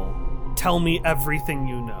now. Tell me everything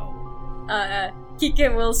you know."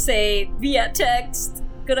 Kike will say via text,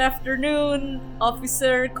 "Good afternoon,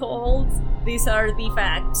 Officer Cold. These are the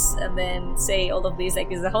facts," and then say all of these,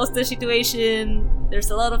 like, it's a hostage situation, there's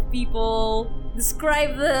a lot of people,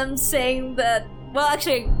 describe them, saying that, well,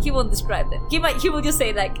 actually, he won't describe them. He will just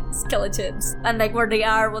say, like, skeletons, and, like, where they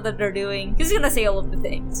are, what they're doing. He's gonna say all of the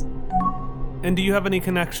things. And do you have any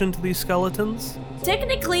connection to these skeletons?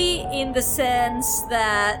 Technically, in the sense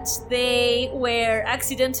that they were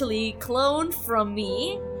accidentally cloned from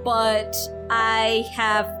me, but I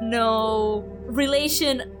have no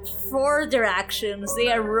relation for their actions.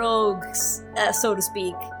 They are rogues, so to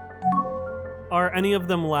speak. Are any of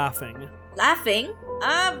them laughing? Laughing?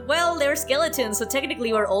 Well, they're skeletons, so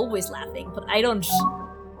technically we're always laughing, but I don't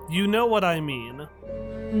You know what I mean.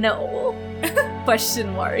 know.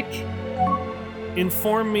 Question mark.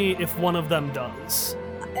 Inform me if one of them does.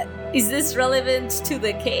 Is this relevant to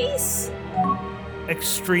the case?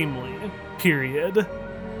 Extremely. Period.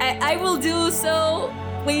 I will do so.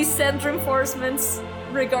 Please send reinforcements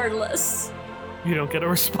regardless. You don't get a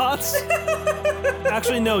response?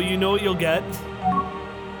 Actually, no, you know what you'll get?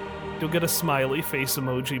 You'll get a smiley face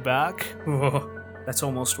emoji back. That's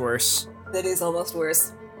almost worse. That is almost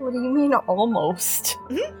worse. What do you mean almost?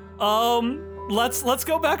 Let's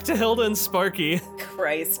go back to Hilda and Sparky.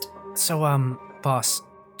 Christ. So, boss,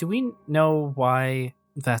 do we know why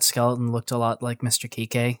that skeleton looked a lot like Mr.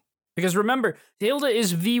 Kike? Because remember, Hilda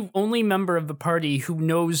is the only member of the party who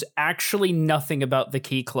knows actually nothing about the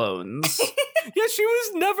key clones. Yeah, she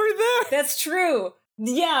was never there. That's true.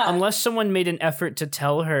 Yeah. Unless someone made an effort to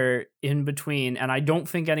tell her in between, and I don't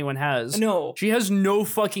think anyone has. No. She has no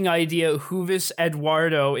fucking idea who this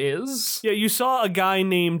Eduardo is. Yeah, you saw a guy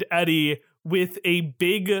named Eddie with a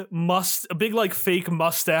big like fake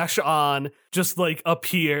mustache on, just like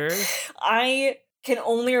appear. I can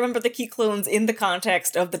only remember the key clones in the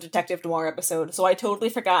context of the Detective Noir episode, so I totally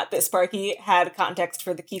forgot that Sparky had context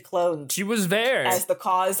for the key clones She was there. as the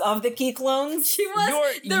cause of the key clones. She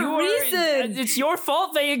was the reason. It's your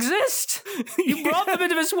fault they exist. You brought them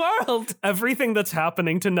into this world. Everything that's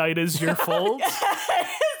happening tonight is your fault.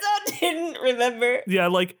 I didn't remember. Yeah,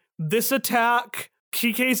 like this attack,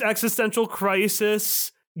 Kike's existential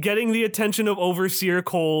crisis, getting the attention of Overseer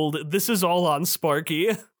Cold, this is all on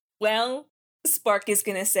Sparky. Well, Spark is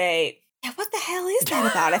gonna say, "Yeah, what the hell is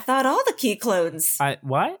that about? I thought all the key clones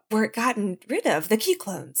What? were gotten rid of. The key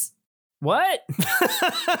clones. What?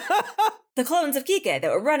 The clones of Kike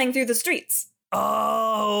that were running through the streets."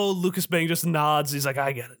 Oh, Lucas Bang just nods. He's like,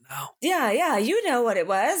 I get it now. Yeah, you know what it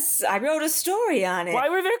was. I wrote a story on it. Why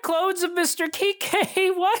were there clones of Mr.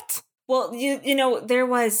 Kike? What? Well, you know, there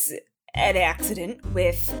was an accident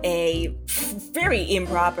with a very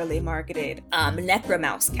improperly marketed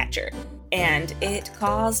Necromouse catcher. And it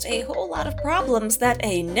caused a whole lot of problems that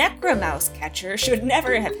a Necromouse catcher should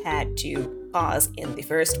never have had to cause in the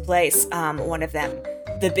first place. One of them,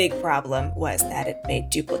 the big problem, was that it made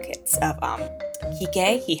duplicates of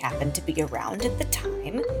Kike. He happened to be around at the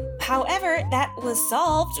time. However, that was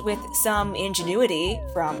solved with some ingenuity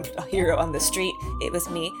from a hero on the street. It was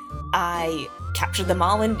me. I captured them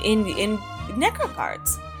all in Necro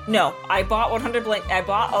cards. No, I bought 100 blank. I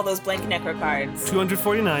bought all those blank Necro cards,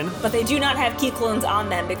 249. but they do not have key clones on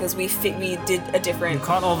them because we did a You different.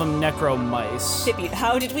 caught all them necro mice. Tippy,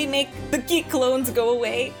 how did we make the key clones go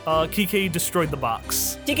away? Kike destroyed the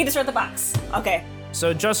box. Kike destroyed the box. Okay.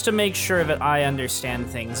 So just to make sure that I understand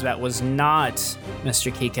things, that was not Mr.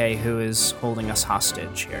 Kike who is holding us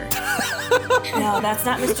hostage here. No, that's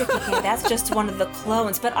not Mr. Kike. That's just one of the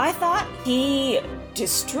clones. But I thought he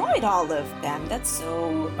destroyed all of them. That's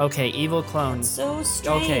so Okay, evil clone. so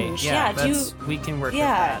strange. Okay, yeah, do you? we can work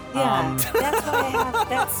Yeah, with yeah. that. That's why I have.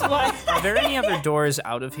 That's why. Are there any other doors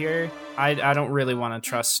out of here? I don't really want to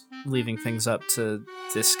trust leaving things up to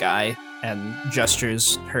this guy, and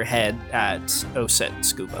gestures her head at Oset and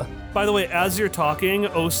Scuba. By the way, as you're talking,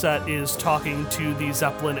 Oset is talking to the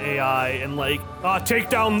Zeppelin AI and like,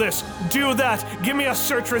 take down this, do that, give me a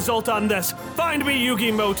search result on this, find me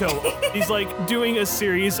Yugimoto. He's like doing a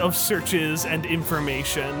series of searches and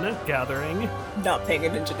information gathering. Not paying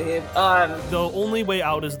attention to him. The only way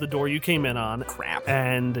out is the door you came in on. Crap.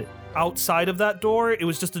 And outside of that door, it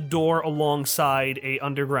was just a door alongside a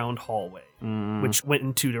underground hallway, which went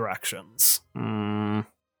in two directions.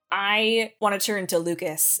 I want to turn to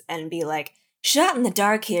Lucas and be like, Shot in the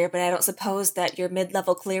dark here, but I don't suppose that your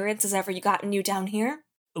mid-level clearance has ever gotten you down here?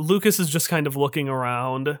 Lucas is just kind of looking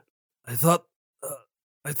around. I thought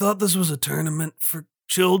this was a tournament for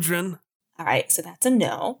children. All right, so that's a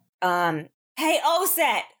no. Hey,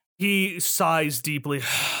 Oset! He sighs deeply.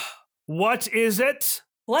 What is it?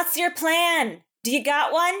 What's your plan? Do you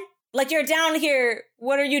got one? Like, you're down here.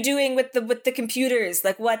 What are you doing with the computers?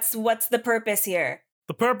 Like, what's the purpose here?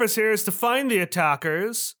 The purpose here is to find the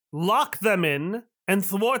attackers, lock them in, and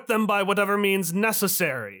thwart them by whatever means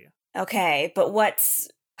necessary. Okay, but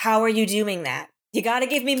how are you doing that? You gotta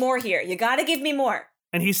give me more here. You gotta give me more.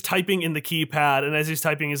 And he's typing in the keypad, and as he's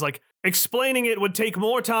typing, he's like, explaining it would take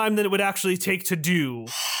more time than it would actually take to do.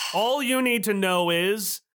 All you need to know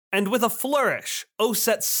is... And with a flourish,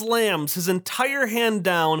 Oset slams his entire hand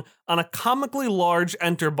down on a comically large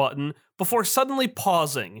enter button before suddenly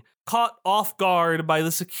pausing, caught off guard by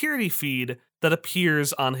the security feed that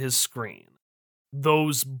appears on his screen.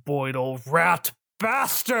 Those Boydle rat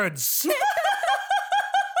bastards!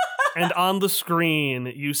 And on the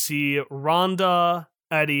screen, you see Rhonda,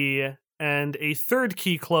 Eddie, and a third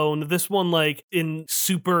key clone, this one like in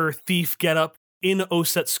super thief getup, in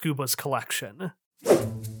Oset Scuba's collection.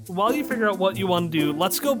 While you figure out what you want to do,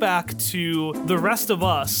 let's go back to the rest of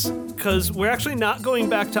us, because we're actually not going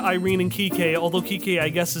back to Irene and Kike, although Kike, I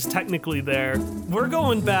guess, is technically there. We're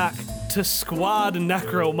going back to Squad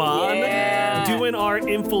Necromon, doing our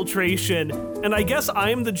infiltration. And I guess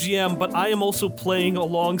I'm the GM, but I am also playing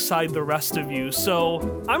alongside the rest of you. So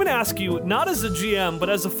I'm going to ask you, not as a GM, but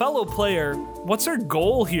as a fellow player, what's our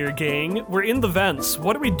goal here, gang? We're in the vents.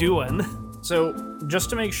 What are we doing? So, just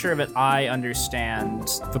to make sure that I understand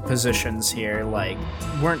the positions here, like,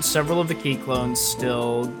 weren't several of the key clones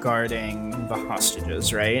still guarding the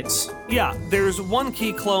hostages, right? Yeah, there's one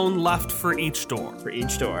key clone left for each door. For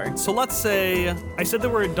each door. So let's say, I said there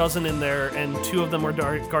were a dozen in there, and 2 of them were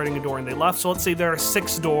guarding a door and they left, so let's say there are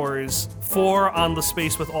 6 doors, 4 on the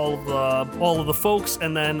space with all of the folks,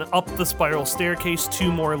 and then up the spiral staircase,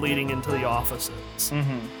 2 more leading into the offices.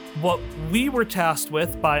 Mm-hmm. What we were tasked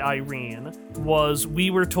with by Irene was we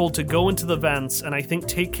were told to go into the vents and I think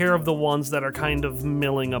take care of the ones that are kind of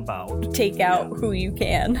milling about. Take out who you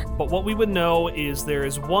can. But what we would know is there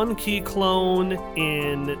is one key clone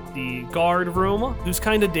in the guard room who's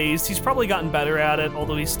kind of dazed. He's probably gotten better at it,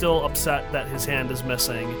 although he's still upset that his hand is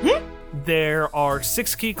missing. There are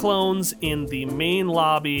 6 key clones in the main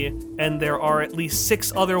lobby, and there are at least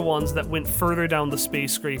 6 other ones that went further down the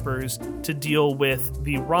space scrapers to deal with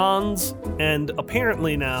the Rons, and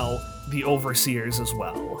apparently now the Overseers as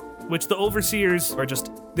well. Which the Overseers are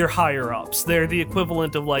just, they're higher ups. They're the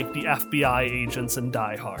equivalent of like the FBI agents in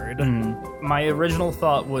Die Hard. My original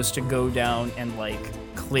thought was to go down and like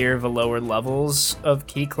clear the lower levels of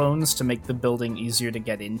key clones to make the building easier to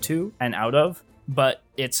get into and out of. But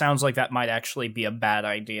it sounds like that might actually be a bad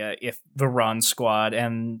idea if the Ron squad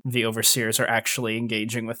and the Overseers are actually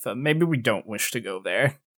engaging with them. Maybe we don't wish to go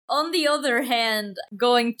there. On the other hand,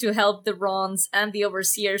 going to help the Rons and the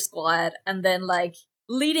Overseer squad and then, like,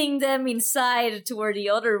 leading them inside to where the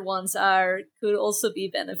other ones are could also be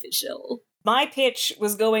beneficial. My pitch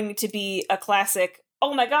was going to be a classic,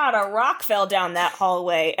 oh my god, a rock fell down that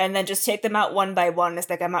hallway, and then just take them out one by one as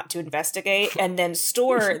they come out to investigate, and then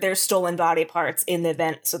store their stolen body parts in the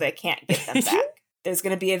vent so they can't get them back. There's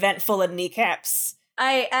going to be a vent full of kneecaps.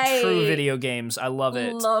 True video games. I love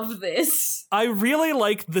it. Love this. I really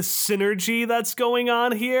like the synergy that's going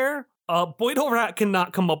on here. Boydle Rat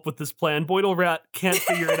cannot come up with this plan. Boydle Rat can't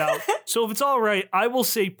figure it out. So if it's all right, I will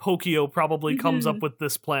say Pokio probably comes up with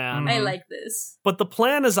this plan. I like this. But the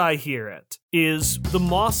plan as I hear it is the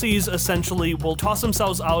Mossies essentially will toss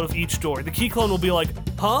themselves out of each door. The key clone will be like,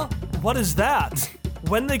 huh? What is that?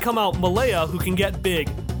 When they come out, Malaya, who can get big,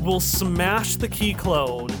 will smash the key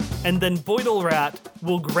clone, and then Boydle Rat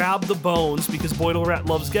will grab the bones, because Boydle Rat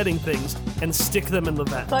loves getting things, and stick them in the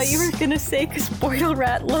vents. I thought you were gonna say because Boydle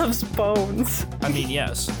Rat loves bones. I mean,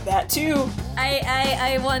 yes. That too.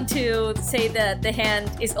 I want to say that the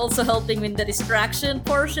hand is also helping in the distraction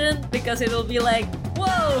portion, because it'll be like,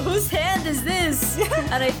 whoa, whose hand is this?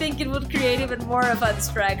 And I think it would create even more of a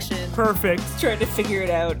distraction. Perfect. Trying to figure it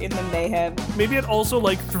out in the mayhem. Maybe it also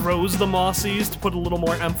like throws the Mossies to put a little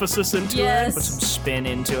more emphasis into Yes. Put some spin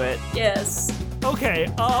into it. Yes. it.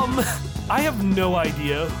 Okay, I have no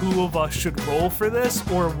idea who of us should roll for this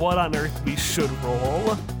or what on earth we should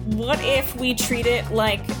roll. What if we treat it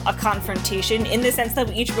like a confrontation in the sense that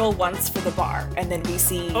we each roll once for the bar and then we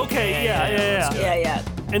see... Okay, yeah. Yeah.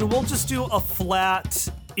 And we'll just do a flat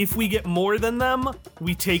If we get more than them,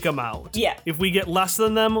 we take them out. Yeah. If we get less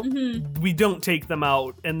than them, we don't take them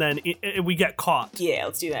out, and then we get caught. Yeah,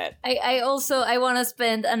 let's do that. I want to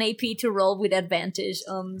spend an AP to roll with advantage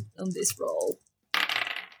on this roll.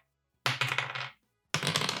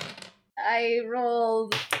 I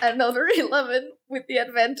rolled another 11 with the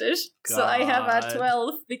advantage, so I have a God.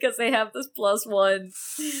 12 because I have this +1.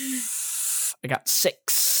 I got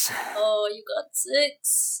 6. Oh, you got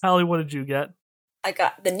 6. Hallie, what did you get? I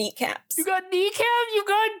got the kneecaps. You got kneecap? You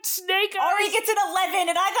got snake eyes? Ari gets an 11,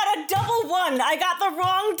 and I got a double 1. I got the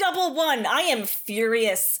wrong double 1. I am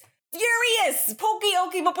furious. Furious!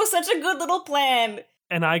 Pokio came up with such a good little plan.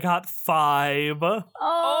 And I got 5.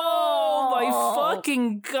 Oh my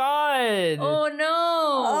fucking god! Oh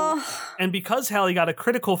no! And because Hallie got a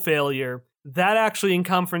critical failure, that actually in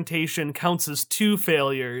confrontation counts as 2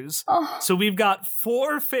 failures. So we've got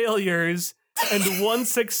 4 failures and 1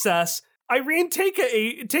 success. Irene, take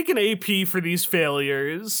an AP for these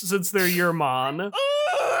failures, since they're your mon.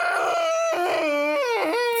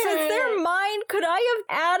 Since they're mine, could I have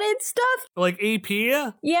added stuff? Like AP?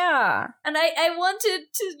 Yeah. And I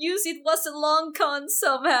wanted to use it was a long con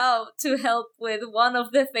somehow to help with one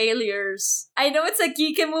of the failures. I know it's a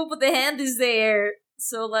geek move, but the hand is there.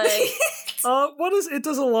 So like What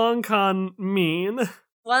does a long con mean?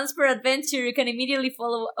 once per adventure, you can immediately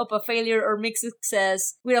follow up a failure or mixed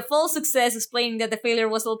success with a full success explaining that the failure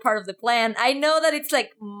was all part of the plan. I know that it's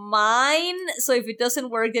like mine, so if it doesn't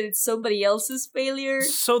work, then it's somebody else's failure.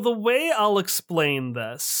 So the way I'll explain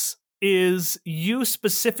this is you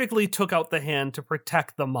specifically took out the hand to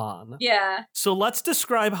protect the mon. Yeah. So let's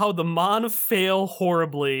describe how the mon fail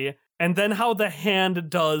horribly, and then how the hand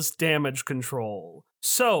does damage control.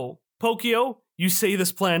 So, Pokio, you say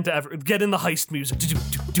this plan to get in the heist music.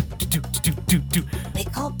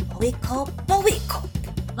 Wake up.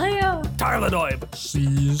 Leo. Tarlanoib.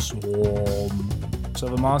 So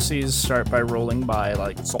the Mossies start by rolling by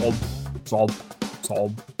like solb.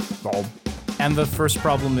 And the first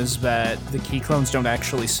problem is that the key clones don't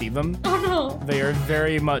actually see them. Oh no. They are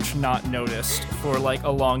very much not noticed for like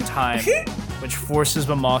a long time, which forces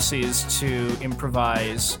the Mossies to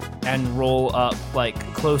improvise and roll up like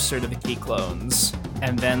closer to the key clones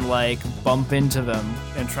and then like bump into them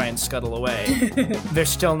and try and scuttle away. They're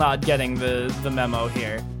still not getting the memo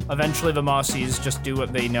here. Eventually the Mossies just do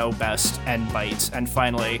what they know best and bite, and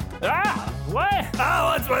finally,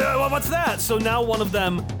 What's that? So now one of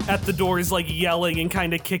them at the door is like yelling and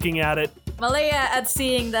kind of kicking at it. Malaya, at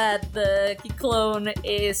seeing that the key clone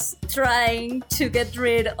is trying to get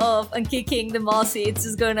rid of and kicking the Mossy, it's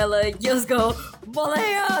just gonna like just go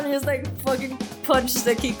Malaya and just like fucking punch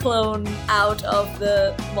the key clone out of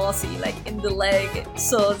the Mossy, like in the leg.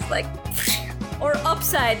 So it's like or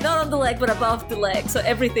upside, not on the leg, but above the leg. So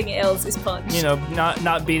everything else is punched. you know,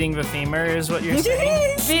 not beating the femur is what you're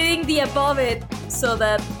saying. Beating the above it so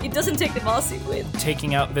that it doesn't take the Mossy with.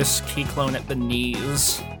 Taking out this key clone at the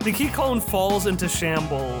knees. The key clone falls into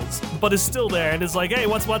shambles, but is still there and is like, hey,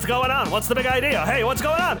 what's going on? What's the big idea? Hey, what's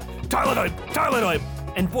going on? Tarlanoid!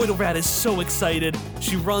 And Boydle Rat is so excited.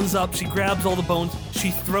 She runs up, she grabs all the bones,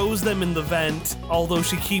 she throws them in the vent, although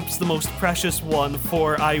she keeps the most precious one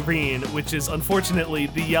for Irene, which is unfortunately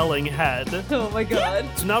the yelling head. Oh my god.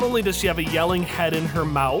 So not only does she have a yelling head in her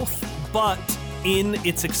mouth, but in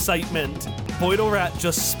its excitement, Boydle Rat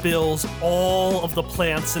just spills all of the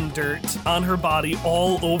plants and dirt on her body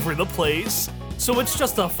all over the place. So it's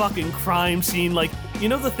just a fucking crime scene. Like, you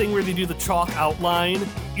know the thing where they do the chalk outline?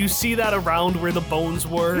 You see that around where the bones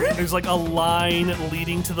were? There's like a line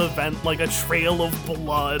leading to the vent, like a trail of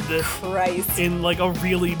blood. Christ. In like a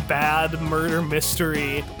really bad murder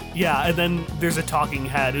mystery. Yeah, and then there's a talking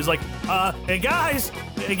head who's like, hey guys,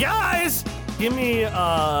 give me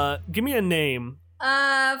a name.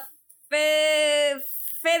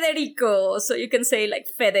 Federico. So you can say like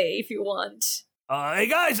Fede if you want. Hey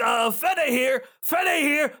guys, Fede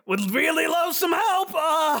here would really love some help,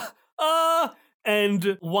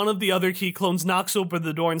 and one of the other key clones knocks open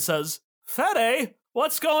the door and says, Fede,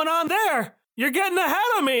 what's going on there? You're getting ahead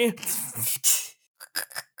of me.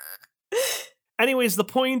 Anyways, the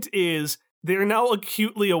point is, they're now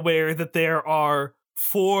acutely aware that there are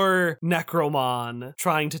 4 Necromon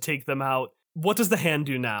trying to take them out. What does the hand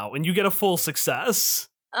do now? And you get a full success.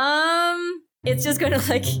 It's just gonna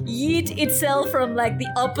like yeet itself from like the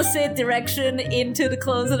opposite direction into the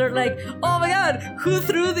clones that are like, oh my god, who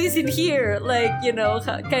threw this in here? Like, you know,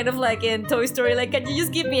 kind of like in Toy Story, like, can you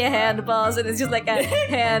just give me a hand, boss? And it's just like a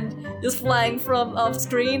hand just flying from off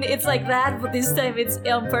screen. It's like that, but this time it's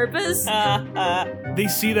on purpose. They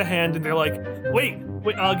see the hand and they're like, wait,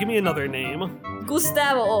 give me another name.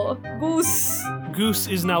 Gustavo. Goose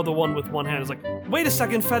is now the one with one hand. Is like, wait a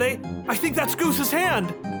second, Fede. I think that's Goose's hand.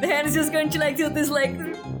 The hand is just going to like do this like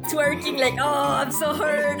twerking, like, oh, I'm so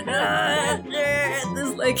hurt.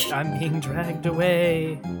 This like. I'm being dragged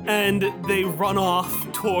away. And they run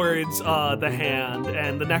off towards the hand.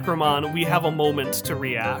 And the Necromon, we have a moment to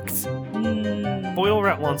react. Boyle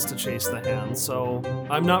Rat wants to chase the hand, so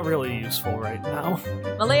I'm not really useful right now.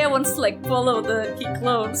 Malaya wants to like follow the key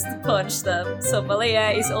clones to punch them, so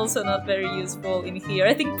Malaya is also not very useful in here.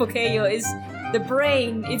 I think Pokeyo is the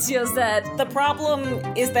brain. It's just that The problem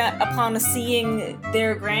is that upon seeing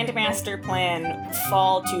their Grandmaster plan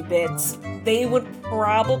fall to bits, they would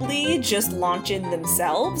probably just launch in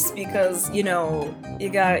themselves because, you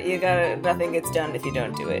gotta, nothing gets done if you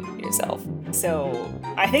don't do it yourself. So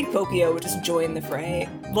I think Pokio would just join the fray.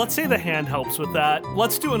 Let's say the hand helps with that.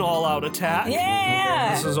 Let's do an all-out attack.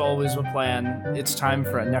 Yeah! This is always a plan. It's time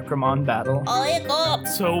for a Necromon battle.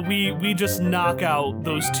 So we just knock out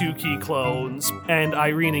those two key clones, and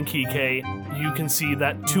Irene and Kike, you can see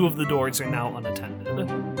that two of the doors are now unattended.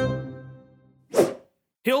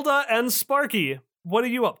 Hilda and Sparky, what are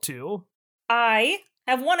you up to? I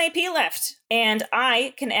have 1 AP left, and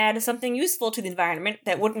I can add something useful to the environment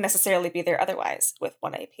that wouldn't necessarily be there otherwise with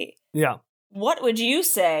 1 AP. Yeah. What would you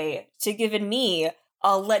say to giving me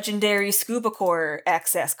a legendary Scuba Core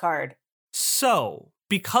access card? So,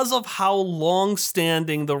 because of how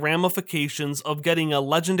long-standing the ramifications of getting a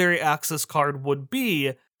legendary access card would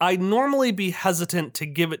be, I'd normally be hesitant to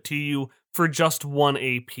give it to you for just 1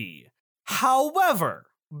 AP. However,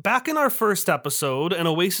 back in our first episode, an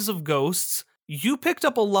Oasis of Ghosts, you picked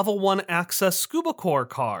up a level 1 access Scuba Core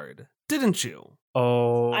card, didn't you?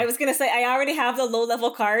 Oh. I was gonna say, I already have the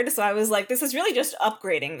low-level card, so I was like, this is really just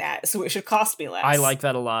upgrading that, so it should cost me less. I like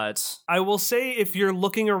that a lot. I will say if you're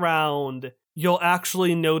looking around, you'll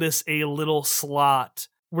actually notice a little slot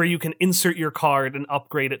where you can insert your card and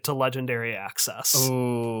upgrade it to legendary access.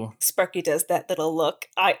 Ooh. Sparky does that little look.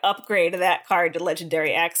 I upgrade that card to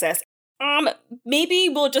legendary access. Maybe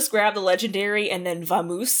we'll just grab the legendary and then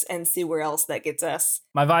vamoose and see where else that gets us.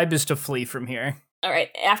 My vibe is to flee from here. All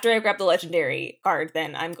right, after I grab the legendary card,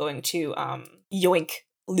 then I'm going to yoink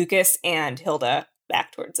Lucas and Hilda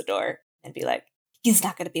back towards the door and be like, he's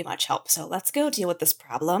not going to be much help, so let's go deal with this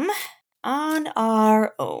problem on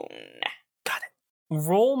our own. Got it.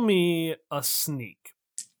 Roll me a sneak.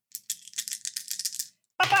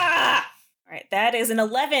 Papa! All right, that is an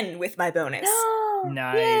 11 with my bonus.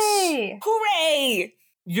 Nice. Yay! Hooray!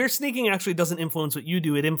 Your sneaking actually doesn't influence what you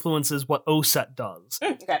do, it influences what Oset does.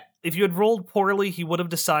 Okay. If you had rolled poorly, he would have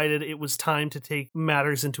decided it was time to take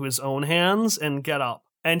matters into his own hands and get up.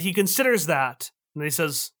 And he considers that, and he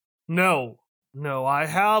says, No, I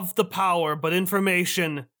have the power, but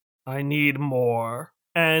information, I need more.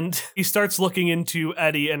 And he starts looking into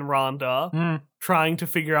Eddie and Rhonda, trying to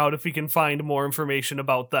figure out if he can find more information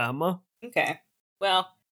about them. Okay. Well,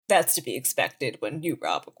 that's to be expected when you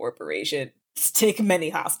rob a corporation. Take many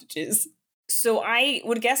hostages. So I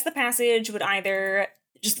would guess the passage would either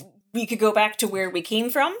just, we could go back to where we came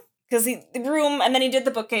from, because the room, and then he did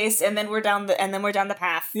the bookcase, and then we're down the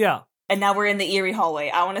path. Yeah. And now we're in the eerie hallway.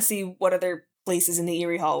 I want to see what other places in the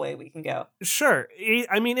eerie hallway we can go. Sure.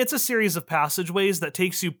 I mean, it's a series of passageways that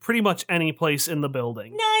takes you pretty much any place in the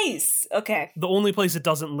building. Nice. Okay. The only place it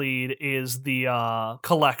doesn't lead is the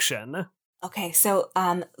collection. Okay, so,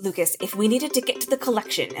 Lucas, if we needed to get to the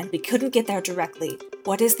collection and we couldn't get there directly,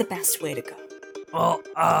 what is the best way to go? Well,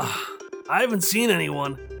 I haven't seen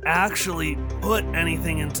anyone actually put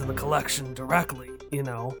anything into the collection directly, you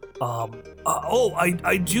know.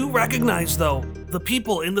 I do recognize, though, the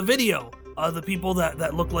people in the video. The people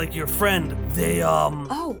that look like your friend. They,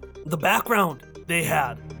 the background they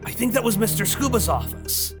had. I think that was Mr. Scuba's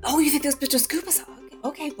office. Oh, you think that's Mr. Scuba's?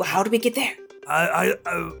 Okay, well, how do we get there?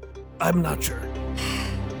 I'm not sure.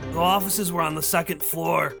 The offices were on the second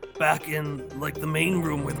floor, back in, like, the main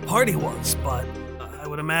room where the party was, but I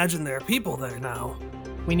would imagine there are people there now.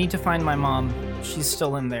 We need to find my mom. She's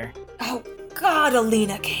still in there. Oh, God,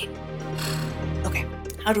 Alina came. Okay,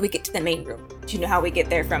 how do we get to the main room? Do you know how we get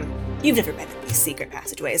there from... You've never been in these secret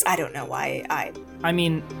passageways. I don't know why I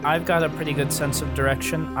mean, I've got a pretty good sense of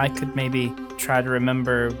direction. I could maybe try to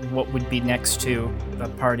remember what would be next to the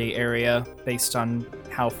party area based on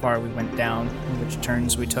how far we went down and which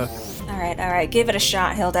turns we took. All right, give it a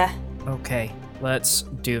shot, Hilda. Okay, let's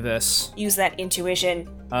do this. Use that intuition.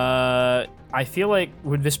 I feel like,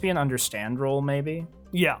 would this be an understand roll, maybe?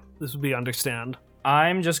 Yeah, this would be understand.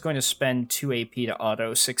 I'm just going to spend 2 AP to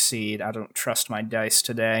auto-succeed. I don't trust my dice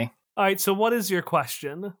today. All right, so what is your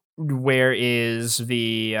question? Where is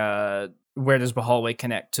the, where does the hallway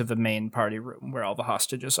connect to the main party room where all the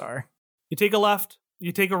hostages are? You take a left,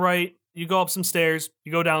 you take a right, you go up some stairs,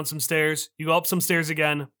 you go down some stairs, you go up some stairs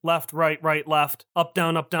again, left, right, left, up,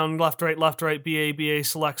 down, left, right, BA,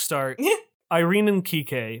 select, start. Irene and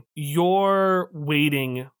Kike, you're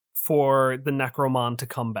waiting for the Necromon to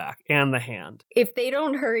come back, and the hand. If they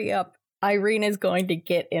don't hurry up, Irene is going to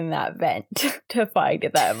get in that vent to find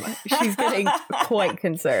them. She's getting quite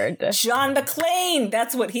concerned. John McClane!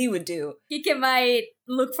 That's what he would do. Kike might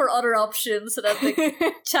look for other options so that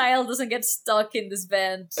the child doesn't get stuck in this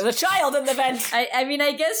vent. There's a child in the vent! I mean,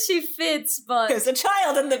 I guess she fits, but... There's a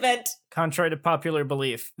child in the vent! Contrary to popular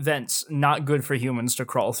belief, vents not good for humans to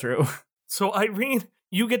crawl through. So Irene,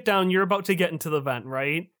 you get down, you're about to get into the vent,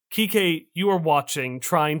 right? Kike, you are watching,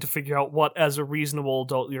 trying to figure out what, as a reasonable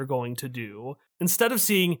adult, you're going to do. Instead of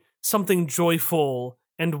seeing something joyful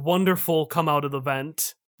and wonderful come out of the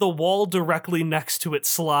vent, the wall directly next to it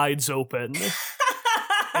slides open,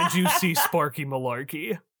 and you see Sparky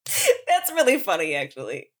Malarkey. That's really funny,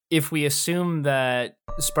 actually. If we assume that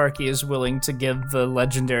Sparky is willing to give the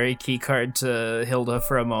legendary keycard to Hilda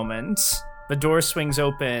for a moment, the door swings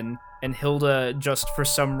open, and Hilda, just for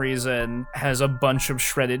some reason, has a bunch of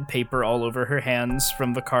shredded paper all over her hands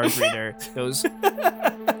from the card reader. Goes,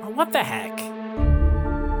 what the heck?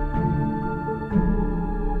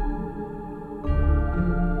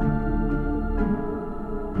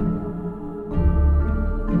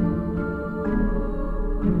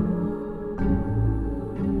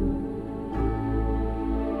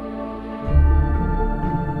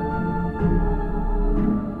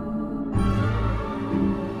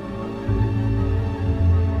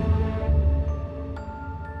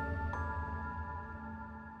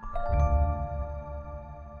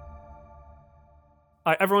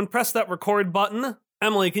 All right, everyone press that record button.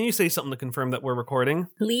 Emily, can you say something to confirm that we're recording?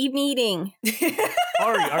 Leave meeting.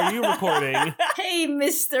 Ari, are you recording? Hey,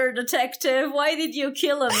 Mr. Detective, why did you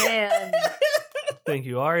kill a man? Thank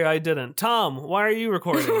you, Ari. I didn't. Tom, why are you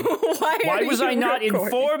recording? Why was I not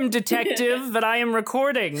informed, detective, that I am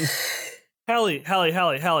recording? Hallie, I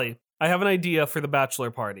have an idea for the bachelor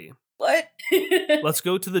party. What? Let's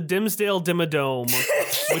go to the Dimsdale Dimmadome,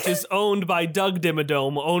 which is owned by Doug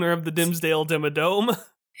Dimmadome, owner of the Dimsdale Dimmadome.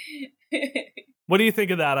 What do you think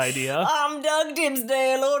of that idea? I'm Doug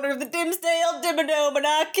Dimsdale, owner of the Dimsdale Dimmadome, and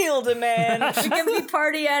I killed a man. We can be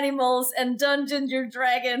party animals and dungeon your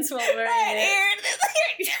dragons while we're in it.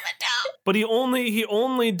 But he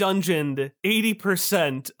only dungeoned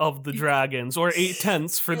 80% of the dragons, or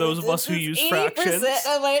 8/10 for those of us who use fractions.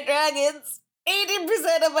 80% of my dragons.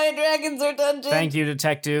 80% of my dragons are dungeons. Thank you,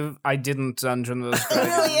 detective. I didn't dungeon those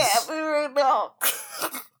Really dragons. no.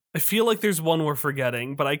 I feel like there's one we're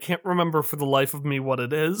forgetting, but I can't remember for the life of me what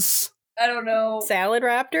it is. I don't know. Salad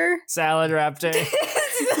Raptor? Salad Raptor. Like,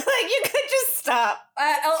 you could just stop.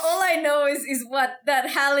 All I know is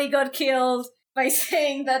that Hallie got killed by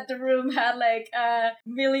saying that the room had like $1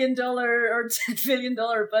 million or $10 million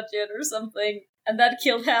budget or something, and that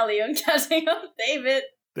killed Hallie on catching up David.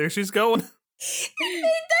 There she's going. It made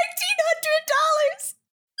 $1,900.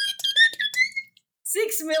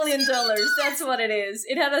 $6 million. That's what it is.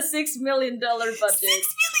 It had a $6 million budget. $6 million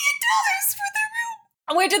for the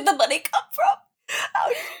room. Where did the money come from? How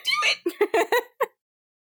did you do it?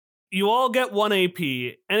 You all get 1 AP,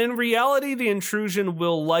 and in reality, the intrusion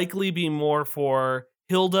will likely be more for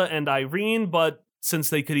Hilda and Irene, but since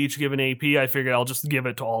they could each give an AP, I figured I'll just give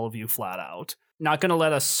it to all of you flat out. Not gonna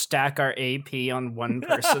let us stack our AP on one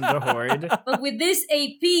person to hoard. But with this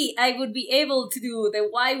AP, I would be able to do the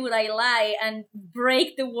why would I lie and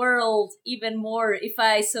break the world even more if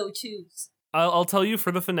I so choose. I'll tell you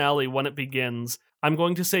for the finale when it begins. I'm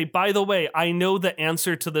going to say, by the way, I know the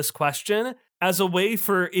answer to this question, as a way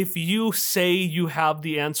for if you say you have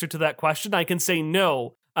the answer to that question, I can say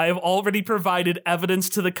no. I have already provided evidence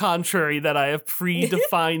to the contrary that I have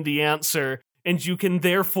predefined the answer, and you can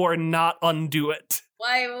therefore not undo it.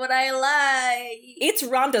 Why would I lie? It's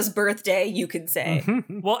Rhonda's birthday, you could say.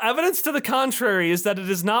 Well, evidence to the contrary is that it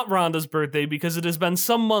is not Rhonda's birthday because it has been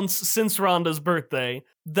some months since Rhonda's birthday.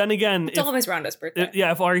 Then again, It's always Rhonda's birthday.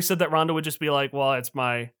 if Ari said that, Rhonda would just be like, well, it's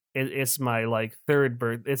my like it's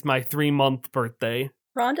my 3-month birthday.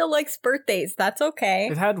 Rhonda likes birthdays. That's okay.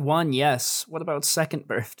 We've had one, yes. What about second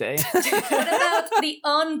birthday? What about the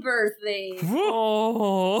on-birthday?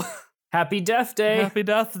 Oh, Happy Death Day. Happy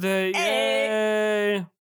Death Day. Yay.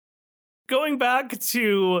 Going back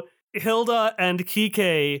to Hilda and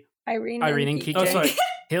Kike. Irene and Kike. Oh, sorry.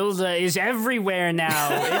 Hilda is everywhere now.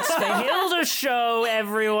 It's the Hilda show,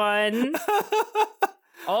 everyone.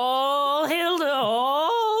 All Hilda,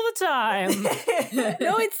 all the time.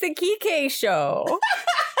 No, it's the Kike show.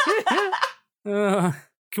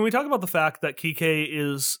 Can we talk about the fact that Kike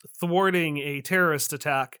is thwarting a terrorist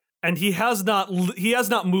attack, and he has not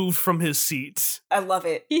moved from his seat? I love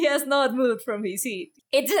it. He has not moved from his seat.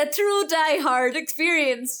 It's a true die-hard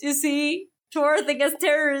experience, you see? Thwarting a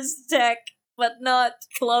terrorist attack, but not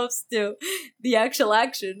close to the actual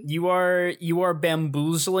action. You are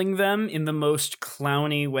bamboozling them in the most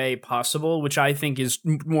clowny way possible, which I think is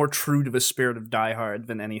more true to the spirit of Die Hard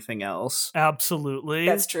than anything else. Absolutely.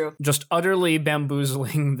 That's true. Just utterly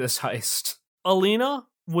bamboozling this heist. Alina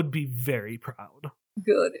would be very proud.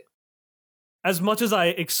 Good. As much as I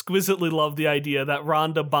exquisitely love the idea that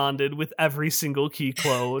Rhonda bonded with every single key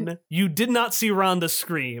clone, you did not see Rhonda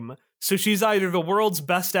scream, so she's either the world's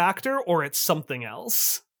best actor or it's something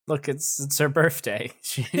else. Look, it's her birthday.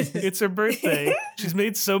 It's her birthday. She's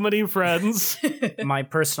made so many friends. My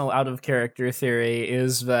personal out-of-character theory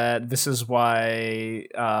is that this is why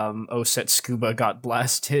Oset Scuba got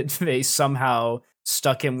blasted. They somehow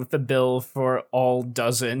stuck him with the bill for all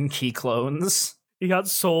dozen key clones. He got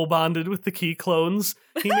soul bonded with the key clones.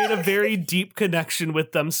 He made a very deep connection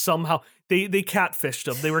with them somehow. They catfished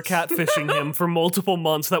him. They were catfishing him for multiple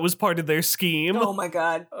months. That was part of their scheme. Oh my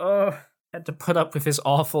god. Had to put up with his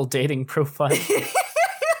awful dating profile.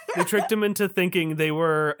 They tricked him into thinking they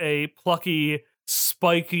were a plucky,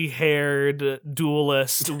 spiky-haired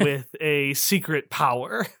duelist with a secret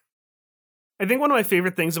power. I think one of my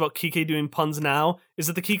favorite things about Kike doing puns now is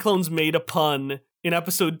that the key clones made a pun in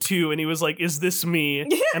episode 2, and he was like, "Is this me?"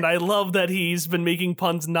 And I love that he's been making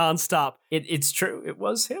puns nonstop. It's true. It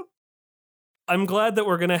was him. I'm glad that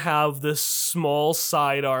we're going to have this small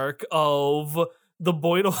side arc of the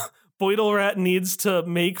Boidle Rat needs to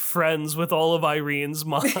make friends with all of Irene's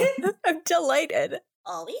mom. I'm delighted.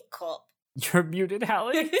 Ollie Cop. You're muted,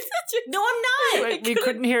 Hallie. No, I'm not. Wait, we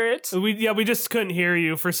couldn't hear it. We just couldn't hear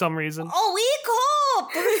you for some reason. Ollie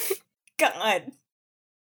Cop. God.